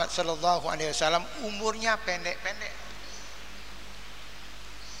Muhammad sallallahu alaihi wasallam umurnya pendek-pendek.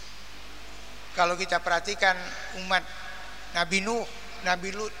 Kalau kita perhatikan umat Nabi Nuh,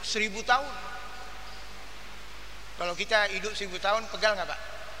 Nabi Lut 1000 tahun. Kalau kita hidup 1000 tahun, pegal nggak Pak?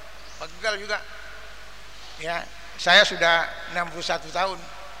 Pegal juga. Ya, saya sudah 61 tahun.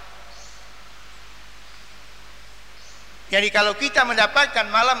 Jadi kalau kita mendapatkan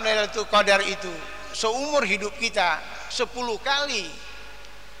malam Lailatul Qadar itu seumur hidup kita 10 kali,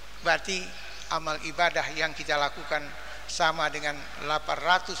 berarti amal ibadah yang kita lakukan sama dengan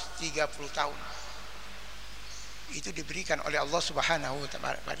 830 tahun. Itu diberikan oleh Allah Subhanahu wa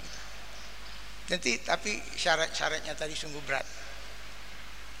taala kepada kita. Tapi syarat-syaratnya tadi sungguh berat.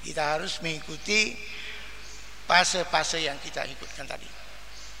 Kita harus mengikuti fase-fase yang kita ikutkan tadi.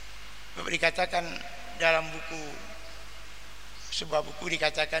 Dikatakan dalam sebuah buku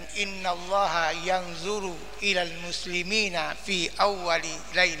dikatakan innallaha yanzuru ilal muslimina fi awwali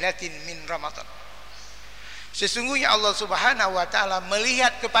lailatin min Ramadan. Sesungguhnya Allah Subhanahu wa taala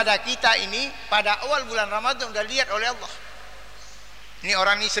melihat kepada kita ini pada awal bulan Ramadan, sudah lihat oleh Allah. Ini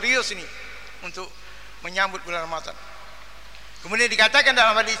orang ini serius ini untuk menyambut bulan Ramadan. Kemudian dikatakan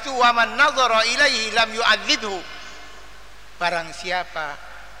dalam hadis itu wa man nadhara ilaihi lam yu'adzibhu. Barang siapa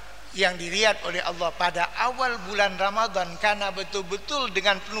yang dilihat oleh Allah pada awal bulan Ramadan karena betul-betul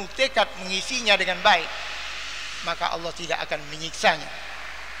dengan penuh tekad mengisinya dengan baik, maka Allah tidak akan menyiksanya.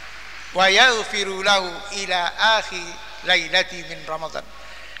 Wa yaghfiru lahu ila akhir lailati min Ramadan.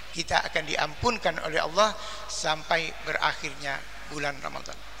 Kita akan diampunkan oleh Allah sampai berakhirnya bulan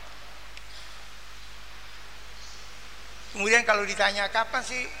Ramadan. Kemudian kalau ditanya kapan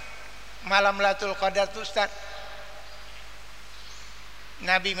sih malam Lailatul Qadar itu Ustaz?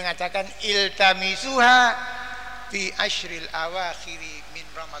 Nabi mengatakan iltamisuha fi ashril awakhiri min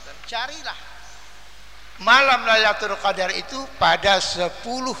Ramadan. Carilah malam Lailatul Qadar itu pada 10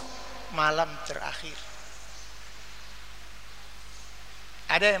 malam terakhir.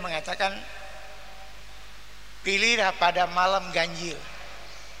 Ada yang mengatakan pilihlah pada malam ganjil,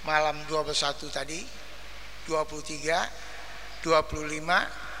 malam 21 tadi, 23, 25,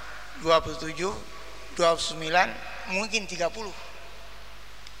 27, 29, mungkin 30.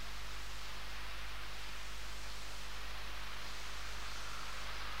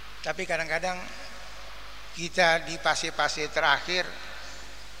 Tapi kadang-kadang kita di fase-fase terakhir,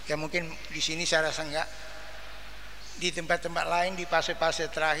 ya mungkin di sini saya rasa enggak, di tempat-tempat lain di fase-fase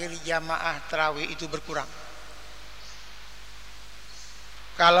terakhir jamaah tarawih itu berkurang.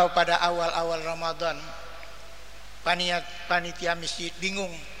 Kalau pada awal-awal Ramadan panitia masjid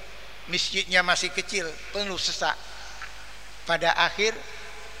bingung, masjidnya masih kecil, penuh sesak. Pada akhir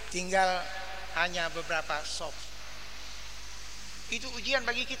tinggal hanya beberapa shop. Itu ujian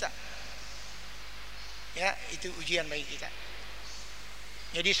bagi kita. Ya, itu ujian bagi kita.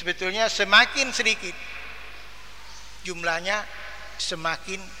 Jadi sebetulnya semakin sedikit jumlahnya,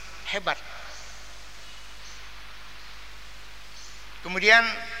 semakin hebat. Kemudian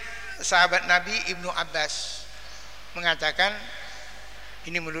sahabat Nabi Ibnu Abbas mengatakan,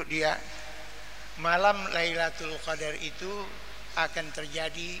 ini menurut dia, malam Lailatul Qadar itu akan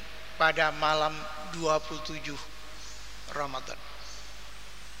terjadi pada malam 27 Ramadan.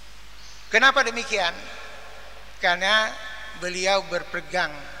 Kenapa demikian? Karena beliau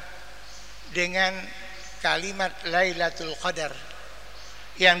berpegang dengan kalimat Lailatul Qadar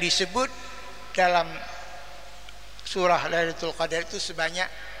yang disebut dalam surah Lailatul Qadar itu sebanyak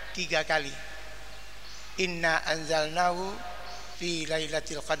 3 kali. Inna anzalnahu fi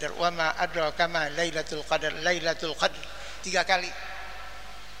Lailatul Qadar wa ma adraka ma Lailatul Qadar. Lailatul Qadar 3 kali.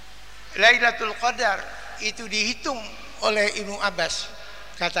 Lailatul Qadar itu dihitung oleh Ibnu Abbas,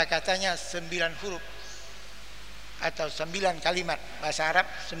 kata-katanya 9 huruf atau 9 kalimat, bahasa Arab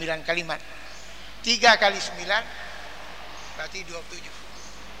 9 kalimat. 3 kali 9 berarti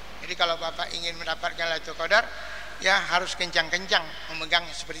 27. Jadi kalau Bapak ingin mendapatkan Lailatul Qadar, ya harus kencang-kencang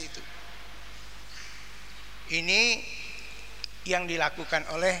memegangnya seperti itu. Ini yang dilakukan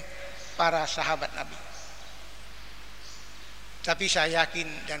oleh para sahabat Nabi. Tapi saya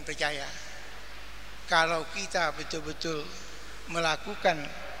yakin dan percaya, kalau kita betul-betul melakukan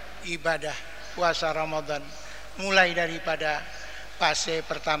ibadah puasa Ramadan mulai daripada fase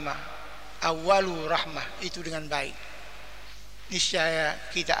pertama, awalu rahmah, itu dengan baik, niscaya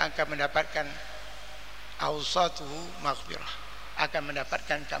kita akan mendapatkan awsatuhu maghfirah, akan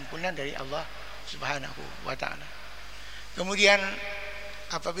mendapatkan kampunan dari Allah Subhanahu wa ta'ala. Kemudian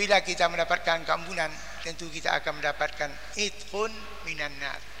apabila kita mendapatkan kampunan, tentu kita akan mendapatkan itqun minan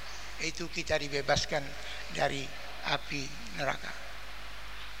nar, itu kita dibebaskan dari api neraka.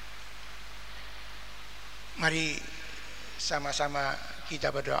 Mari sama-sama kita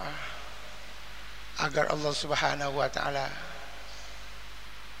berdoa agar Allah Subhanahu wa ta'ala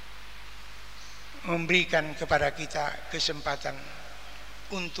memberikan kepada kita kesempatan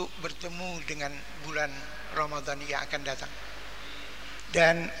untuk bertemu dengan bulan Ramadan yang akan datang,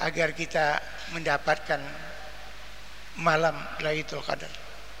 dan agar kita mendapatkan malam Lailatul Qadar.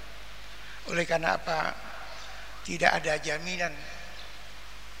 Oleh karena apa? Tidak ada jaminan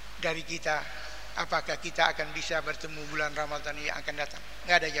dari kita apakah kita akan bisa bertemu bulan Ramadan yang akan datang.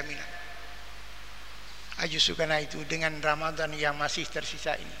 Tidak ada jaminan. Justru karena itu, dengan Ramadan yang masih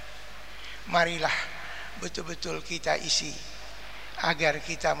tersisa ini, marilah betul-betul kita isi agar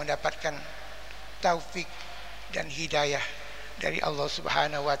kita mendapatkan taufik dan hidayah dari Allah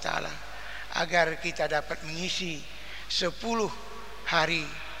Subhanahu wa ta'ala, agar kita dapat mengisi 10 hari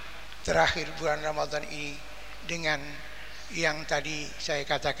terakhir bulan Ramadan ini dengan yang tadi saya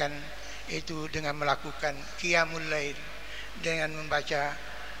katakan, itu dengan melakukan qiyamul lail, dengan membaca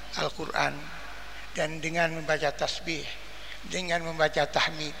Al-Quran, dan dengan membaca tasbih, dengan membaca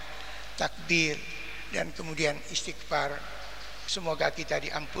tahmid, takbir, dan kemudian istighfar. Semoga kita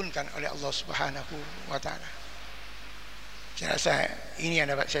diampunkan oleh Allah Subhanahu wa ta'ala. Saya rasa ini yang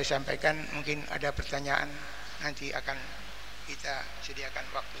dapat saya sampaikan. Mungkin ada pertanyaan, nanti akan kita sediakan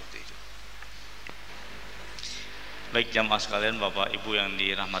waktu untuk itu. Baik jamaah sekalian, Bapak Ibu yang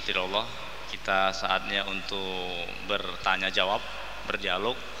dirahmati Allah, kita saatnya untuk bertanya jawab,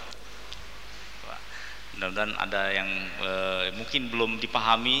 berdialog. Mudah-mudahan ada yang mungkin belum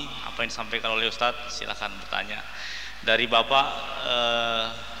dipahami apa yang disampaikan oleh Ustadz, silahkan bertanya. Dari Bapak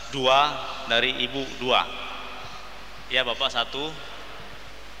 2, dari Ibu 2. Ya Bapak 1,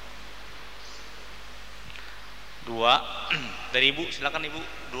 2, dari Ibu, silakan Ibu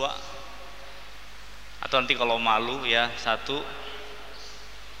 2. Atau nanti kalau malu ya 1.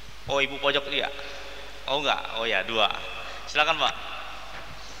 Oh Ibu pojok dia. Oh enggak, oh ya 2. Silakan Pak.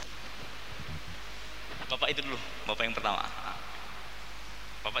 Bapak itu dulu, Bapak yang pertama.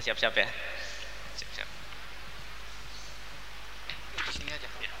 Bapak siap-siap ya. Siap-siap. Sini aja.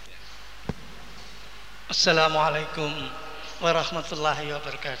 Ya. Assalamualaikum warahmatullahi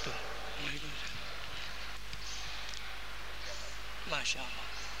wabarakatuh. Masya Allah.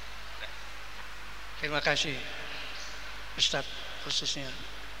 Terima kasih Ustadz, khususnya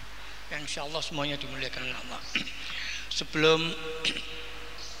yang insya Allah semuanya dimuliakan oleh Allah. Sebelum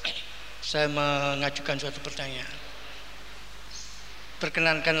saya mengajukan suatu pertanyaan,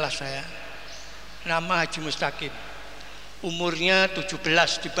 perkenankanlah saya, nama Haji Mustaqim, umurnya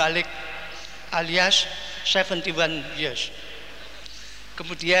 17 dibalik, alias 71 years.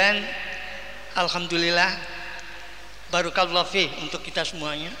 Kemudian alhamdulillah, barakallahu fi untuk kita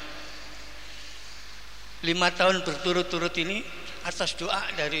semuanya, 5 tahun berturut-turut ini atas doa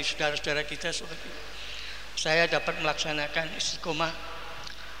dari saudara-saudara kita. Saya dapat melaksanakan istiqomah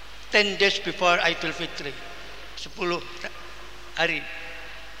 10 days before Idul Fitri, 10 hari,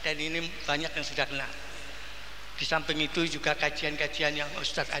 dan ini banyak yang sudah kenal. Di samping itu juga kajian-kajian yang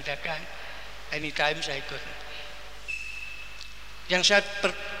Ustadz adakan, anytime saya ikut. Yang saya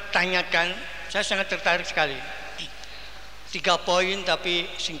pertanyakan, saya sangat tertarik sekali. 3 poin tapi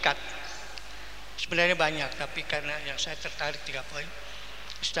singkat. Sebenarnya banyak, tapi karena yang saya tertarik 3 poin,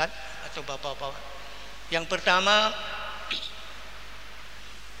 Ustadz atau bapak-bapak. Yang pertama,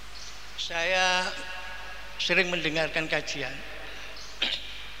 saya sering mendengarkan kajian.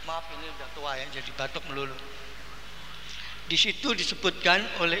 Maaf, ini udah tua ya, jadi batuk melulu. Di situ disebutkan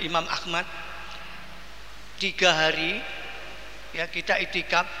oleh Imam Ahmad 3 hari ya kita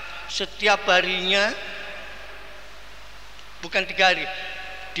itikaf, setiap harinya, bukan 3 hari,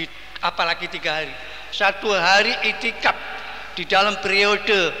 apalagi 3 hari, 1 hari itikaf di dalam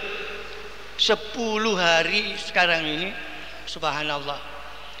periode 10 hari sekarang ini, subhanallah,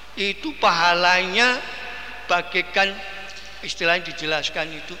 itu pahalanya bagaikan, istilahnya dijelaskan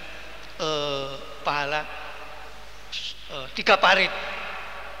itu pahala 3 parit.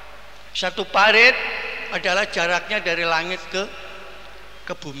 1 parit adalah jaraknya dari langit ke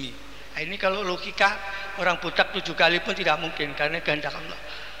bumi. Nah, ini kalau logika orang butak 7 kali pun tidak mungkin karena kehendak Allah.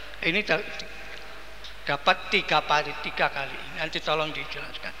 Ini dapat 3 parit 3 kali. Nanti tolong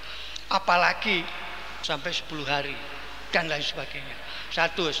dijelaskan. Apalagi sampai 10 hari dan lain sebagainya.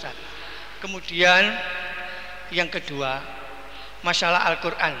 1, Ustaz. Kemudian yang kedua, masalah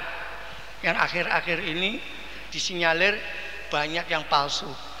Al-Quran yang akhir-akhir ini disinyalir banyak yang palsu.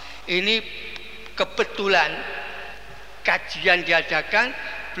 Ini kebetulan kajian diadakan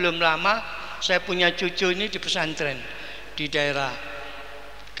belum lama, saya punya cucu ini di pesantren di daerah,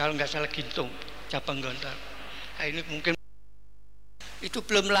 kalau nggak salah Gintung, Cabang Gontor. Nah, ini mungkin itu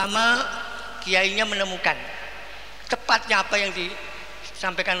belum lama kiainya menemukan tepatnya apa yang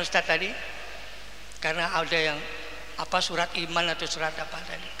disampaikan Ustadz tadi, karena ada yang apa surat iman atau surat apa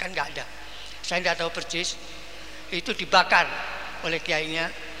tadi kan nggak ada, saya tidak tahu persis. Itu dibakar oleh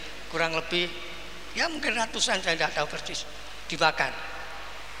kiainya, kurang lebih ya mungkin ratusan, saya tidak tahu persis, dibakar.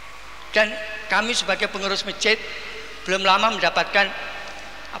 Dan kami sebagai pengurus masjid belum lama mendapatkan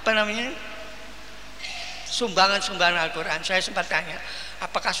apa namanya sumbangan Al-Quran. Saya sempat tanya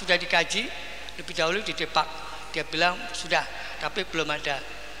apakah sudah dikaji lebih dahulu di Depak, dia bilang sudah, tapi belum ada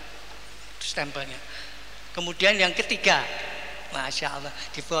stempelnya. Kemudian yang ketiga, Masya Allah,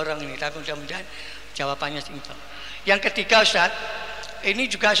 diborong ini, tapi mudah-mudahan jawabannya simpel. Yang ketiga, Ustaz, ini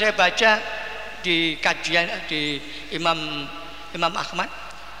juga saya baca di kajian di Imam Ahmad,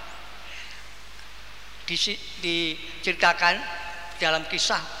 diceritakan dalam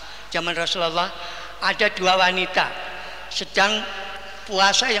kisah zaman Rasulullah, ada 2 wanita sedang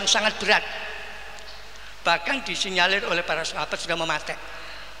puasa yang sangat berat, bahkan disinyalir oleh para sahabat sudah mematek,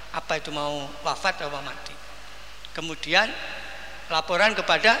 apa itu mau wafat atau mati. Kemudian laporan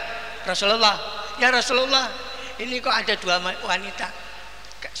kepada Rasulullah, ya Rasulullah, ini kok ada 2 wanita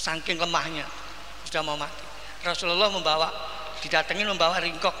saking lemahnya sudah mau mati. Rasulullah didatengin membawa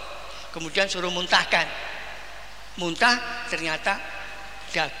ringkok, kemudian suruh muntahkan. Muntah, ternyata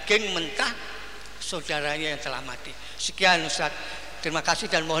daging mentah saudaranya yang telah mati. Sekian Ustaz, terima kasih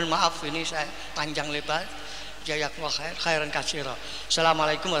dan mohon maaf ini saya panjang lebar. Jazakallah khair, khairan katsira.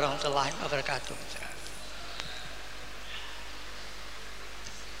 Assalamualaikum warahmatullahi wabarakatuh.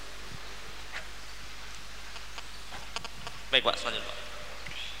 Baik Pak, selanjutnya Pak.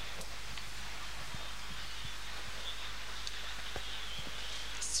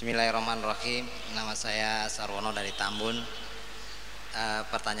 Bismillahirrahmanirrahim. Nama saya Sarwono dari Tambun.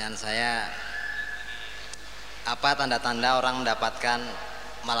 Pertanyaan saya, apa tanda-tanda orang mendapatkan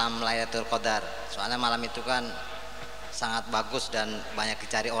malam Lailatul Qadar? Soalnya malam itu kan sangat bagus dan banyak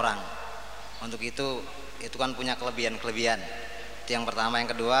dicari orang. Untuk itu kan punya kelebihan-kelebihan. Itu yang pertama.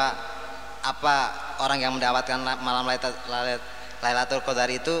 Yang kedua, apa orang yang mendapatkan malam Lailatul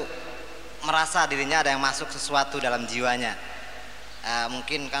Qadar itu merasa dirinya ada yang masuk sesuatu dalam jiwanya?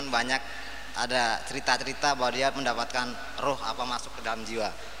 Mungkin kan banyak ada cerita-cerita bahwa dia mendapatkan roh apa masuk ke dalam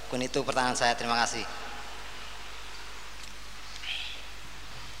jiwa. Kun itu pertanyaan saya, terima kasih.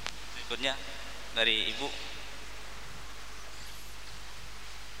 Berikutnya dari Ibu.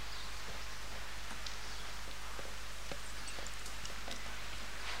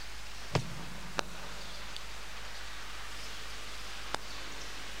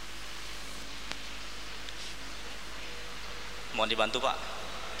 Mohon dibantu Pak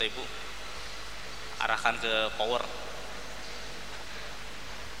atau Ibu, arahkan ke power.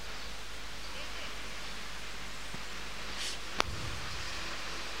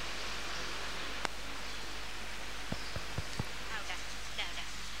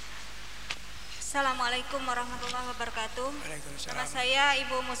 Assalamualaikum warahmatullahi wabarakatuh. Waalaikumsalam. Nama saya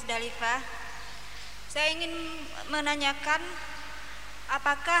Ibu Musdalifah. Saya ingin menanyakan,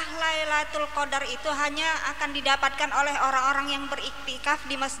 apakah Lailatul Qadar itu hanya akan didapatkan oleh orang-orang yang beriktikaf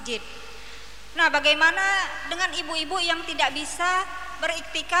di masjid? Nah, bagaimana dengan ibu-ibu yang tidak bisa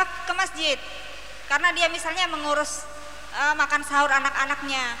beriktikaf ke masjid? Karena dia misalnya mengurus makan sahur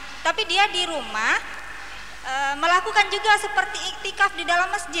anak-anaknya, tapi dia di rumah melakukan juga seperti iktikaf di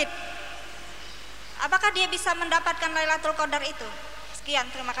dalam masjid. Apakah dia bisa mendapatkan Lailatul Qadar itu? Sekian,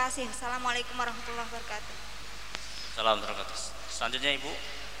 terima kasih. Assalamualaikum warahmatullahi wabarakatuh. Salam terbatas. Selanjutnya Ibu.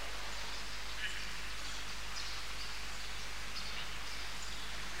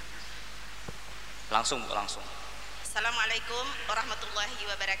 Langsung. Assalamualaikum warahmatullahi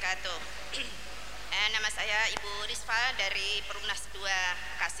wabarakatuh. Nama saya Ibu Rizfa dari Perumnas 2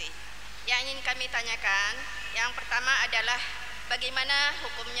 Bekasi. Yang ingin kami tanyakan, yang pertama adalah bagaimana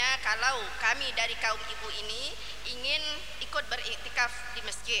hukumnya kalau kami dari kaum ibu ini ingin ikut beriktikaf di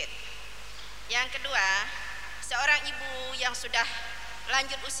masjid. Yang kedua, seorang ibu yang sudah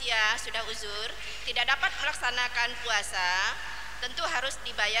lanjut usia, sudah uzur, tidak dapat melaksanakan puasa, tentu harus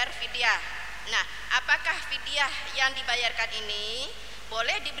dibayar fidyah. Nah, apakah fidyah yang dibayarkan ini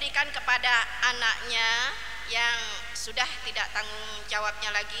boleh diberikan kepada anaknya yang sudah tidak tanggung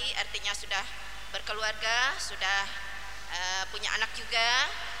jawabnya lagi, artinya sudah berkeluarga, sudah punya anak juga,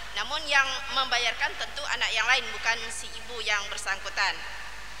 namun yang membayarkan tentu anak yang lain, bukan si ibu yang bersangkutan.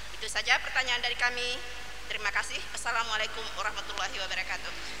 Itu saja pertanyaan dari kami. Terima kasih. Assalamualaikum warahmatullahi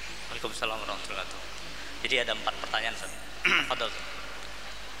wabarakatuh. Waalaikumsalam warahmatullahi wabarakatuh. Jadi ada 4 pertanyaan. Fadhol.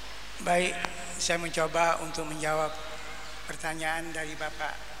 Baik, saya mencoba untuk menjawab pertanyaan dari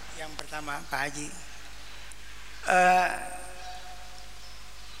Bapak yang pertama, Pak Haji.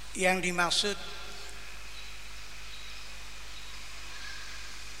 Yang dimaksud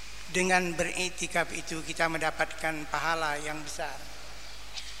dengan beriktikaf itu kita mendapatkan pahala yang besar.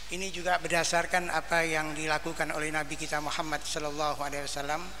 Ini juga berdasarkan apa yang dilakukan oleh Nabi kita Muhammad sallallahu alaihi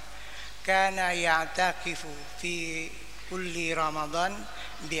wasallam. Kana ya'taqifu fi kulli Ramadan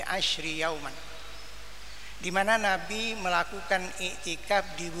bi 10 yauman. Di mana Nabi melakukan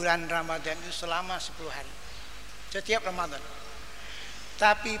iktikaf di bulan Ramadan itu selama 10 hari. Setiap Ramadan.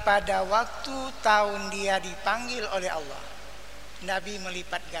 Tapi pada waktu tahun dia dipanggil oleh Allah, Nabi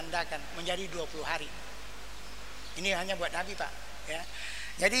melipat gandakan menjadi 20 hari. Ini hanya buat Nabi, Pak, ya.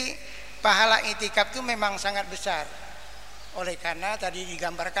 Jadi pahala iktikaf itu memang sangat besar. Oleh karena tadi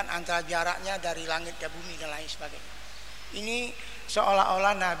digambarkan antara jaraknya dari langit dan bumi dan lain sebagainya. Ini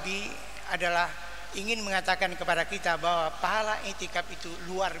seolah-olah Nabi adalah ingin mengatakan kepada kita bahwa pahala iktikaf itu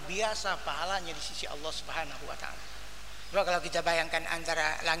luar biasa pahalanya di sisi Allah Subhanahu wa taala. Sebab kalau kita bayangkan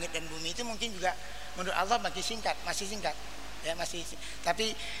antara langit dan bumi itu mungkin juga menurut Allah masih singkat. Ya,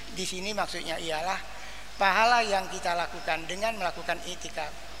 tapi di sini maksudnya ialah pahala yang kita lakukan dengan melakukan iktikaf,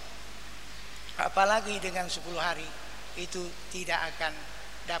 apalagi dengan 10 hari, itu tidak akan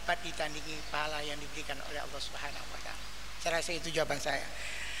dapat ditandingi pahala yang diberikan oleh Allah Subhanahu wa taala. Saya rasa itu jawaban saya.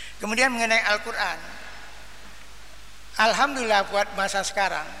 Kemudian mengenai Al-Qur'an, alhamdulillah buat masa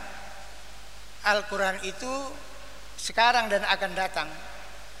sekarang, Al-Qur'an itu sekarang dan akan datang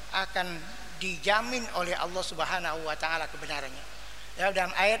akan dijamin oleh Allah Subhanahu wa taala kebenarannya. Ya, dalam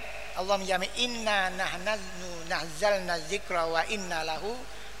ayat Allah menjamin inna nahnu nazzalna dzikra wa inna lahu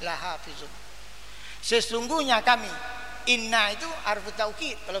lahafizun. Sesungguhnya kami, inna itu harfu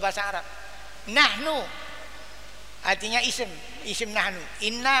taukid kalau bahasa Arab. Nahnu artinya isim nahnu.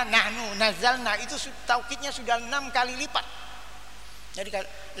 Inna nahnu nazzalna itu taukidnya sudah 6 kali lipat. Jadi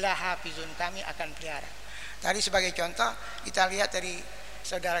lahafizun, kami akan pelihara. Tadi sebagai contoh kita lihat dari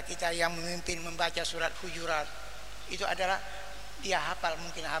saudara kita yang memimpin membaca surat Hujurat, itu adalah dia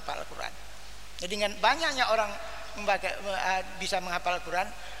mungkin hafal Al-Quran. Jadi dengan banyaknya orang bisa menghafal Al-Quran,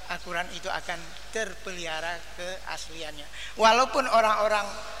 Al-Quran itu akan terpelihara keasliannya. Walaupun orang-orang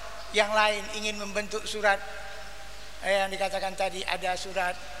yang lain ingin membentuk surat yang dikatakan tadi, ada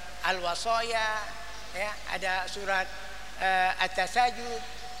surat Al-Wasoya, ya, ada surat At-Tasajud,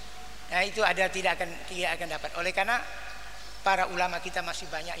 nah itu tidak akan dapat. Oleh karena para ulama kita masih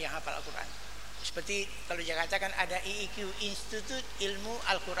banyak yang hafal Al-Quran. Seperti kalau dikatakan ada IIQ, Institut Ilmu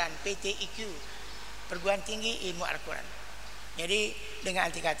Al-Quran, PTIQ, Perguruan Tinggi Ilmu Al-Quran. Jadi dengan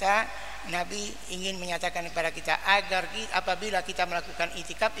arti kata Nabi ingin menyatakan kepada kita agar apabila kita melakukan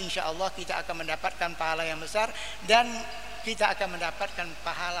iktikaf, insya Allah kita akan mendapatkan pahala yang besar dan kita akan mendapatkan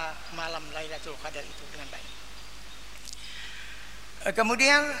pahala malam Lailatul Qadar itu dengan baik.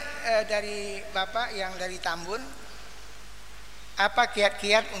 Kemudian dari Bapak yang dari Tambun, apa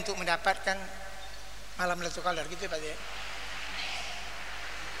kiat-kiat untuk mendapatkan malam Lailatul Qadar gitu Pak ya?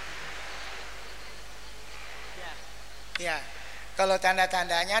 Ya, kalau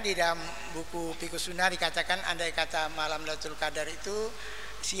tanda-tandanya di dalam buku Fiqh Sunnah dikatakan andai kata malam Lailatul Qadar itu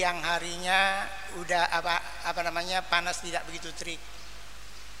siang harinya udah panas, tidak begitu terik.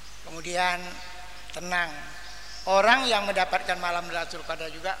 Kemudian tenang. Orang yang mendapatkan malam Lailatul Qadar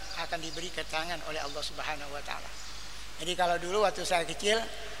juga akan diberi keterangan oleh Allah Subhanahu wa taala. Jadi kalau dulu waktu saya kecil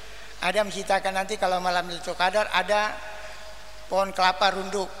ada menceritakan nanti kalau malam Lailatul Qadar ada pohon kelapa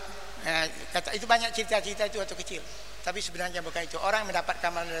runduk. Nah, itu banyak cerita-cerita itu waktu kecil. Tapi sebenarnya bukan itu. Orang yang mendapatkan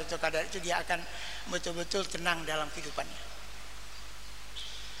malam Lailatul Qadar itu dia akan betul-betul tenang dalam kehidupannya.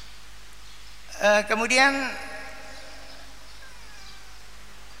 Kemudian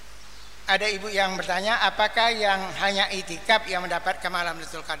ada ibu yang bertanya, apakah yang hanya itikaf yang mendapatkan malam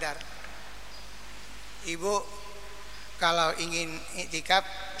Lailatul Qadar? Ibu kalau ingin itikaf,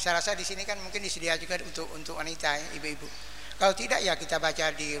 saya rasa di sini kan mungkin disediakan juga untuk wanita, ya, ibu-ibu. Kalau tidak ya kita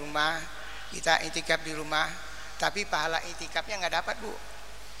baca di rumah, kita itikaf di rumah. Tapi pahala itikafnya nggak dapat, Bu.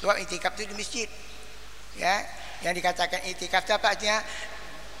 Sebab itikaf itu di masjid. Ya, yang dikatakan itikaf itu apa artinya?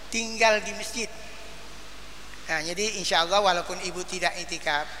 Tinggal di masjid. Nah, jadi insya Allah walaupun ibu tidak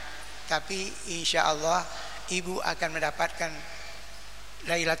itikaf, tapi insya Allah ibu akan mendapatkan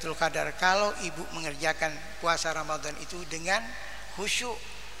Lailatul Qadar kalau ibu mengerjakan puasa Ramadan itu dengan khusyuk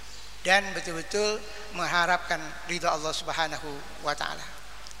dan betul-betul mengharapkan ridha Allah Subhanahu wa taala.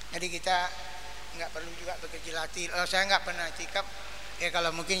 Jadi kita nggak perlu juga berkecil hati. Saya nggak pernah itikaf, ya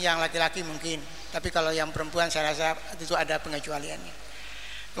kalau mungkin yang laki-laki mungkin, tapi kalau yang perempuan saya rasa itu ada pengecualiannya.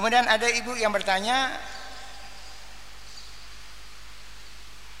 Kemudian ada ibu yang bertanya,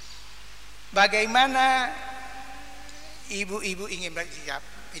 bagaimana ibu-ibu ingin beriktikaf?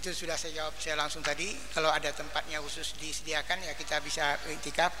 Itu sudah saya jawab, saya langsung tadi. Kalau ada tempatnya khusus disediakan ya kita bisa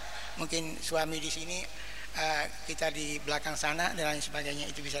iktikaf. Mungkin suami di sini, kita di belakang sana dan lain sebagainya,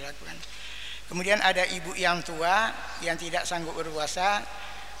 itu bisa dilakukan. Kemudian ada ibu yang tua yang tidak sanggup berpuasa,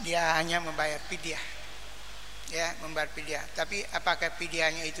 dia hanya membayar fidyah, ya, membayar fidyah. Tapi apakah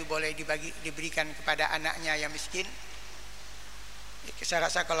fidyahnya itu boleh diberikan kepada anaknya yang miskin?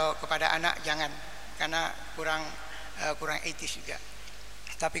 Saya rasa kalau kepada anak jangan, karena kurang etis juga.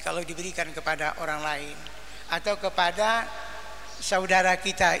 Tapi kalau diberikan kepada orang lain atau kepada saudara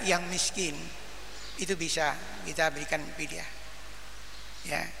kita yang miskin, itu bisa kita berikan fidyah,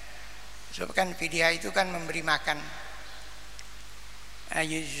 ya. Sebab kan fidyah itu kan memberi makan.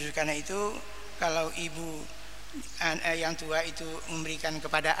 Justru karena itu kalau ibu yang tua itu memberikan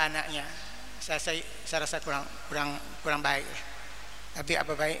kepada anaknya, saya rasa kurang baik. Tapi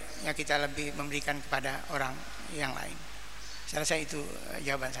apa baiknya kita lebih memberikan kepada orang yang lain. Saya rasa itu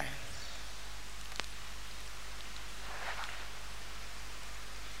jawaban saya.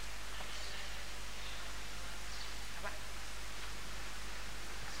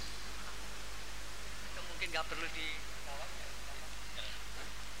 Nggak perlu dijawab.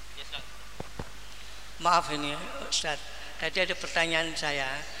 Maaf ini Ustaz, tadi ada pertanyaan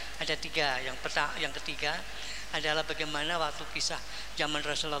saya, ada 3. Yang ketiga adalah bagaimana waktu kisah zaman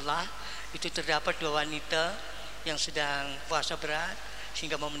Rasulullah itu terdapat 2 wanita yang sedang puasa berat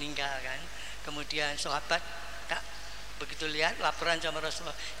sehingga mau meninggal kan. Kemudian sahabat tak begitu lihat laporan sama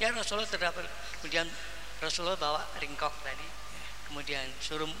Rasulullah, ya Rasulullah terdapat. Kemudian Rasulullah bawa ringkok tadi, kemudian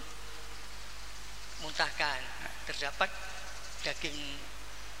suruh muntahkan, terdapat daging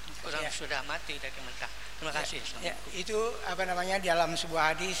orang sudah mati, daging mentah. Terima kasih. Ya, itu dalam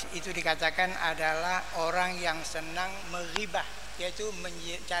sebuah hadis itu dikatakan adalah orang yang senang meribah, yaitu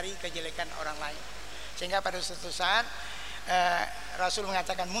mencari kejelekan orang lain. Sehingga pada suatu saat Rasul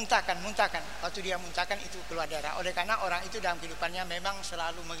mengatakan muntahkan. Waktu dia muntahkan itu keluar darah. Oleh karena orang itu dalam kehidupannya memang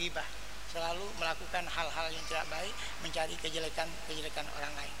selalu meribah, selalu melakukan hal-hal yang tidak baik, mencari kejelekan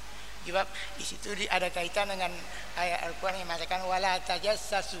orang lain. Sebab di situ ada kaitan dengan ayat Al-Quran yang mengatakan wala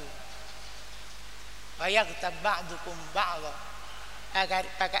tajassasu wa yaghtab ba'dukum ba'dha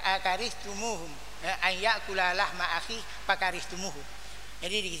akaristumuhum an ya'kula lahma akhi fakaristumuhu.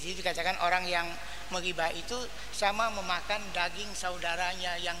 Jadi di situ dikatakan orang yang menghibah itu sama memakan daging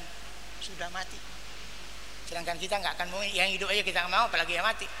saudaranya yang sudah mati. Sedangkan kita nggak akan mau, yang hidup aja kita nggak mau, apalagi yang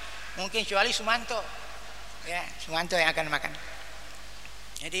mati. Mungkin kecuali Sumanto, ya Sumanto yang akan makan.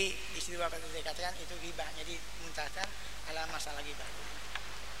 Jadi di situ Bapak tadi katakan itu ghibah. Jadi muntahkan adalah masalah ghibah.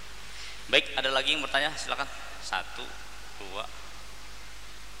 Baik, ada lagi yang bertanya, silakan. 1, 2,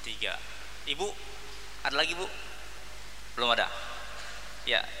 3. Ibu, ada lagi Bu? Belum ada.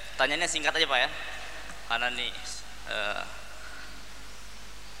 Ya, tanyanya singkat aja Pak ya. Karena nih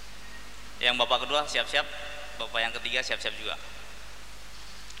yang Bapak kedua siap-siap, Bapak yang ketiga siap-siap juga.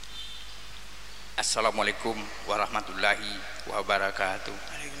 Assalamualaikum warahmatullahi wabarakatuh.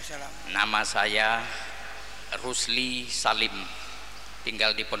 Waalaikumsalam. Nama saya Rusli Salim,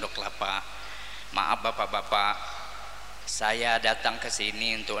 tinggal di Pondok Kelapa. Maaf bapak-bapak, saya datang ke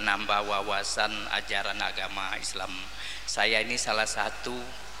sini untuk nambah wawasan ajaran agama Islam. Saya ini salah satu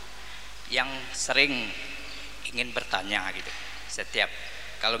yang sering ingin bertanya gitu. Setiap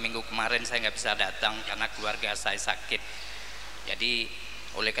kalau minggu kemarin saya nggak bisa datang karena keluarga saya sakit. Jadi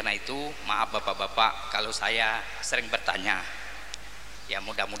oleh karena itu maaf bapak-bapak kalau saya sering bertanya. Ya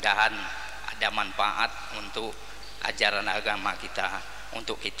mudah-mudahan ada manfaat untuk ajaran agama kita,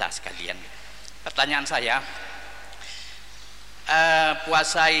 untuk kita sekalian. Pertanyaan saya,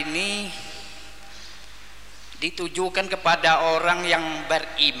 puasa ini ditujukan kepada orang yang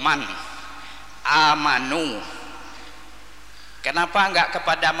beriman, amanu. Kenapa enggak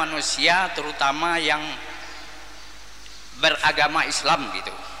kepada manusia, terutama yang beragama Islam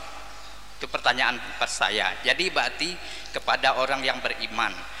gitu? Itu pertanyaan saya. Jadi berarti kepada orang yang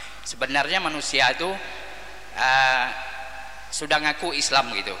beriman. Sebenarnya manusia itu sudah ngaku Islam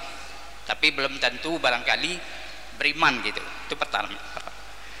gitu, tapi belum tentu barangkali beriman gitu. Itu pertama.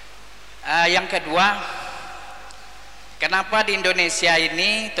 Yang kedua, kenapa di Indonesia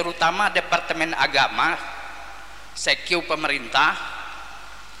ini terutama Departemen Agama, Sekyu pemerintah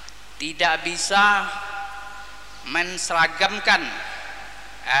tidak bisa menseragamkan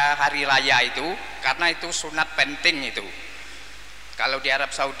hari raya itu, karena itu sunat penting itu. Kalau di Arab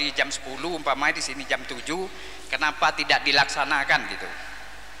Saudi jam 10 umpamanya, di sini jam 7, kenapa tidak dilaksanakan gitu?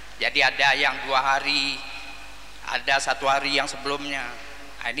 Jadi ada yang 2 hari, ada 1 hari yang sebelumnya.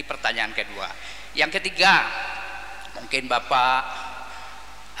 Nah, ini pertanyaan kedua. Yang ketiga, mungkin Bapak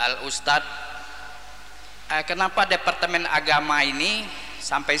Al-Ustadz, kenapa Departemen Agama ini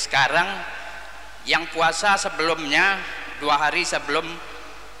sampai sekarang yang puasa sebelumnya 2 hari sebelum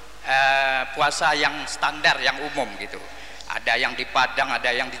puasa yang standar, yang umum gitu? Ada yang di Padang,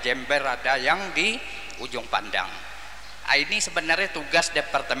 ada yang di Jember, ada yang di Ujung Pandang. Nah, ini sebenarnya tugas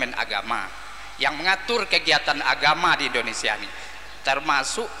Departemen Agama yang mengatur kegiatan agama di Indonesia ini,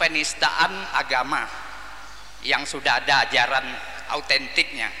 termasuk penistaan agama yang sudah ada ajaran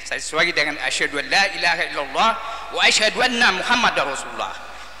autentiknya sesuai dengan asyhadu an la ilaha illallah wa asyhadu anna muhammadar rasulullah.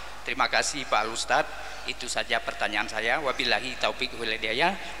 Terima kasih Pak Ustadz, itu saja pertanyaan saya. Wabillahi taufiq wal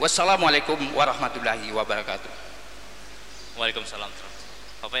hidayah. Wassalamualaikum warahmatullahi wabarakatuh. Waalaikumsalam.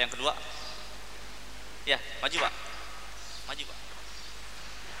 Bapak yang kedua, ya maju Pak, maju Pak.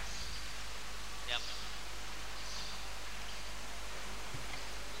 Ya.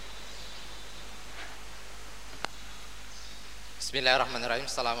 Bismillahirrahmanirrahim.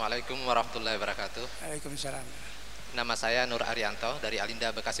 Assalamualaikum warahmatullahi wabarakatuh. Waalaikumsalam. Nama saya Nur Arianto dari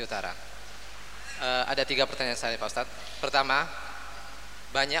Alinda, Bekasi Utara. Ada 3 pertanyaan saya Pak Ustadz. Pertama,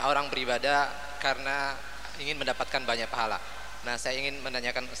 banyak orang beribadah karena ingin mendapatkan banyak pahala. Nah, saya ingin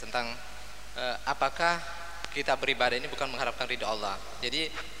menanyakan tentang apakah kita beribadah ini bukan mengharapkan ridho Allah.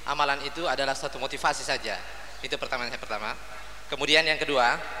 Jadi amalan itu adalah suatu motivasi saja. Itu pertanyaan saya pertama. Kemudian yang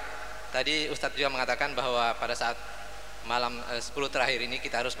kedua, tadi Ustadz juga mengatakan bahwa pada saat malam 10 terakhir ini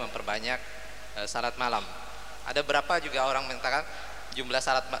kita harus memperbanyak salat malam. Ada berapa juga orang mengatakan jumlah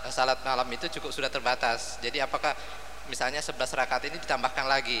salat malam itu cukup sudah terbatas. Jadi apakah misalnya 11 rakaat ini ditambahkan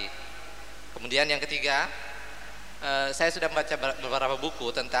lagi? Kemudian yang ketiga, saya sudah membaca beberapa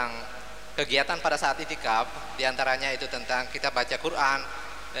buku tentang kegiatan pada saat itikaf, diantaranya itu tentang kita baca Quran,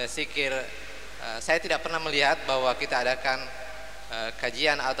 zikir. Saya tidak pernah melihat bahwa kita adakan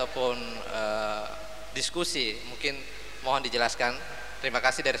kajian ataupun diskusi. Mungkin mohon dijelaskan. Terima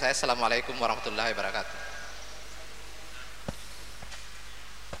kasih dari saya. Assalamualaikum warahmatullahi wabarakatuh.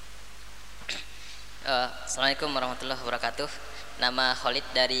 Assalamualaikum warahmatullahi wabarakatuh. Nama Khalid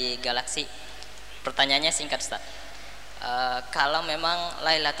dari Galaksi. Pertanyaannya singkat Ustaz. Kalau memang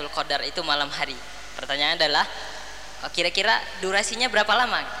Lailatul Qadar itu malam hari, pertanyaannya adalah kira-kira durasinya berapa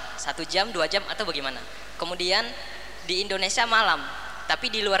lama? 1 jam, 2 jam atau bagaimana? Kemudian di Indonesia malam, tapi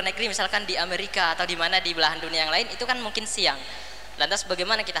di luar negeri misalkan di Amerika atau di mana di belahan dunia yang lain itu kan mungkin siang. Lantas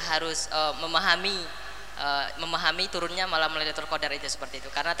bagaimana kita harus memahami turunnya malam Lailatul Qadar itu seperti itu,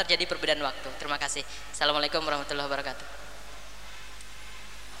 karena terjadi perbedaan waktu. Terima kasih. Assalamualaikum warahmatullahi wabarakatuh.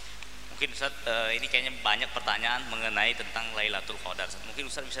 Mungkin Ustaz, ini kayaknya banyak pertanyaan mengenai tentang Lailatul Qadar. Mungkin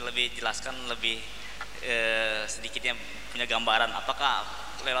Ustaz bisa lebih jelaskan lebih sedikitnya, punya gambaran apakah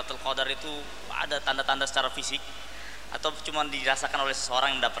Lailatul Qadar itu ada tanda-tanda secara fisik atau cuma dirasakan oleh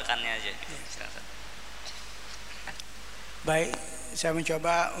seseorang yang mendapatkannya aja? Silakan. Baik, saya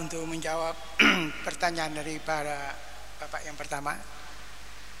mencoba untuk menjawab pertanyaan dari para Bapak yang pertama.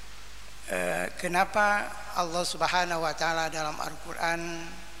 Kenapa Allah Subhanahu wa taala dalam Al-Qur'an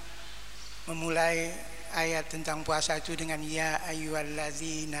memulai ayat tentang puasa itu dengan ya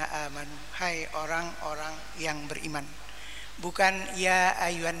ayyuhallazina amanu, hai orang-orang yang beriman, bukan ya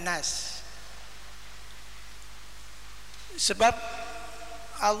ayyuhan nas. Sebab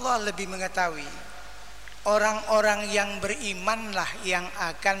Allah lebih mengetahui orang-orang yang berimanlah yang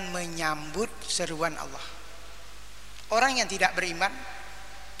akan menyambut seruan Allah. Orang yang tidak beriman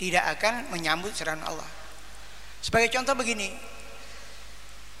tidak akan menyambut seruan Allah. Sebagai contoh begini,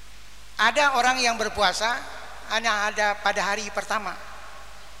 ada orang yang berpuasa hanya ada pada hari pertama,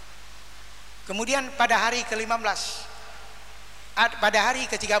 kemudian pada hari ke-15, pada hari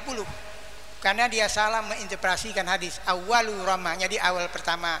ke-30, karena dia salah menginterpretasikan hadis awalu rahmah, jadi awal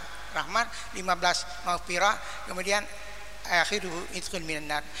pertama rahmat, 15 maghfirah, kemudian akhiruhu itqun minan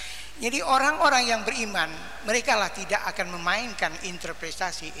nar. Jadi orang-orang yang beriman, mereka lah tidak akan memainkan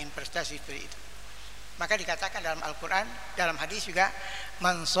interpretasi seperti itu. Maka dikatakan dalam Al-Quran, dalam hadis juga,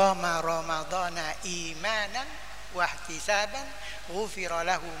 man shoma ramadhana imanan wa ihtisaban ghufira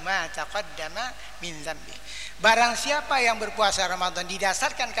lahu ma taqaddama min dzambi. Barang siapa yang berpuasa Ramadan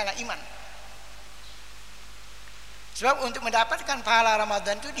didasarkan karena iman. Sebab untuk mendapatkan pahala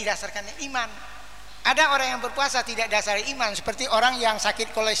Ramadan itu didasarkan iman. Ada orang yang berpuasa tidak dasari iman, seperti orang yang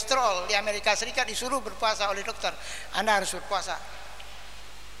sakit kolesterol di Amerika Serikat disuruh berpuasa oleh dokter, Anda harus berpuasa,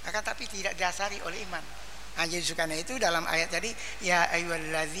 akan tapi tidak dasari oleh iman. Nah, jadi karena itu dalam ayat tadi ya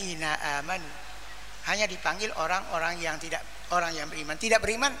ayyuhallazina amanu, hanya dipanggil orang-orang yang beriman. Tidak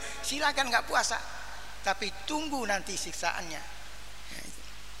beriman silakan nggak puasa, tapi tunggu nanti siksaannya.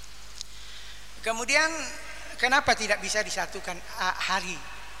 Kemudian kenapa tidak bisa disatukan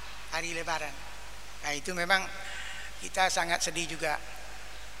hari Lebaran? Nah, itu memang kita sangat sedih juga,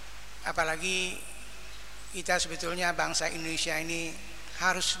 apalagi kita sebetulnya bangsa Indonesia ini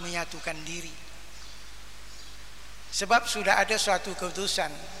harus menyatukan diri. Sebab sudah ada suatu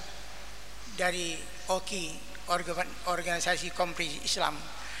keputusan dari OKI, organisasi komprehensif Islam,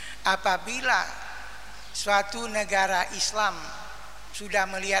 apabila suatu negara Islam sudah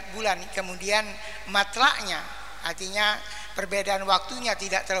melihat bulan, kemudian matlaknya, artinya perbedaan waktunya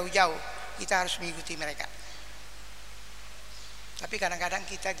tidak terlalu jauh, kita harus mengikuti mereka. Tapi kadang-kadang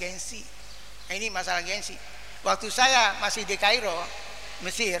kita gengsi. Nah, ini masalah gengsi. Waktu saya masih di Kairo,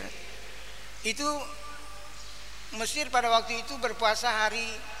 Mesir, itu Mesir pada waktu itu berpuasa hari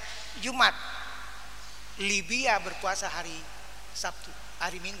Jumat, Libya berpuasa hari Sabtu,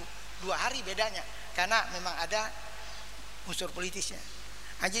 hari Minggu, 2 hari bedanya, karena memang ada unsur politisnya.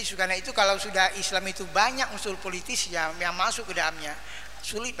 Jadi karena itu kalau sudah Islam itu banyak unsur politisnya yang masuk ke dalamnya,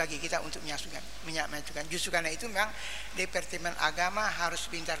 sulit bagi kita untuk menyatukan. Justru karena itu memang Departemen Agama harus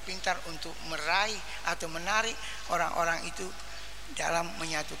pintar-pintar untuk meraih atau menarik orang-orang itu dalam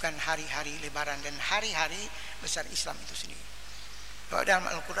menyatukan hari-hari Lebaran dan hari-hari besar Islam itu sendiri. Bahwa dalam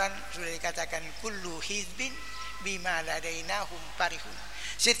Al-Quran sudah dikatakan kullu hizbin bima ladainahum farihun.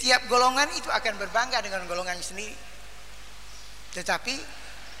 Setiap golongan itu akan berbangga dengan golongan sendiri. Tetapi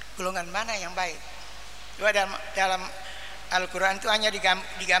golongan mana yang baik? Dalam Al-Quran itu hanya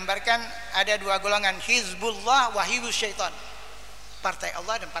digambarkan ada 2 golongan, Hizbullah wa Hizbus Syaitan, partai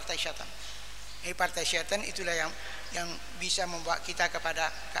Allah dan partai syaitan. Jadi partai syaitan itulah yang bisa membawa kita ke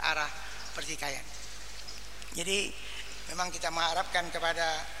arah pertikaian. Jadi memang kita mengharapkan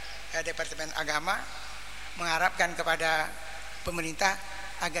kepada Departemen Agama, mengharapkan kepada pemerintah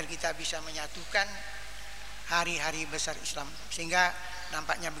agar kita bisa menyatukan hari-hari besar Islam sehingga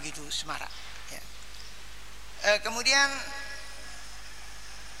nampaknya begitu semarak. Ya. Kemudian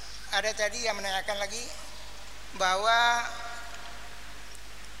ada tadi yang menanyakan lagi bahwa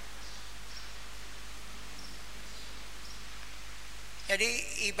jadi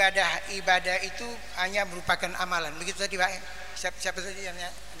ibadah itu hanya merupakan amalan. Begitu tadi Pak. Siapa tadi yang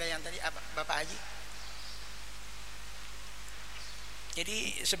ada yang tadi Bapak Haji.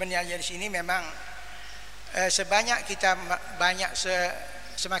 Jadi sebenarnya di sini memang semakin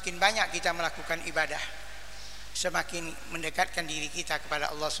banyak kita melakukan ibadah, semakin mendekatkan diri kita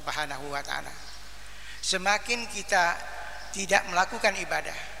kepada Allah Subhanahu wa taala. Semakin kita tidak melakukan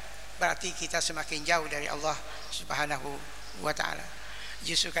ibadah, berarti kita semakin jauh dari Allah Subhanahu wa taala.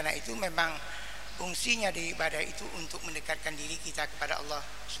 Justru karena itu memang fungsinya di ibadah itu untuk mendekatkan diri kita kepada Allah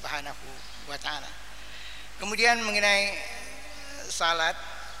Subhanahu wa taala. Kemudian mengenai salat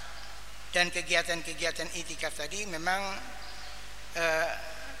dan kegiatan-kegiatan itikaf tadi, memang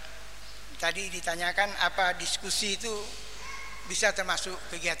tadi ditanyakan apa diskusi itu bisa termasuk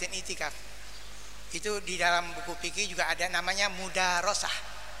kegiatan itikaf. Itu di dalam buku fikih juga ada namanya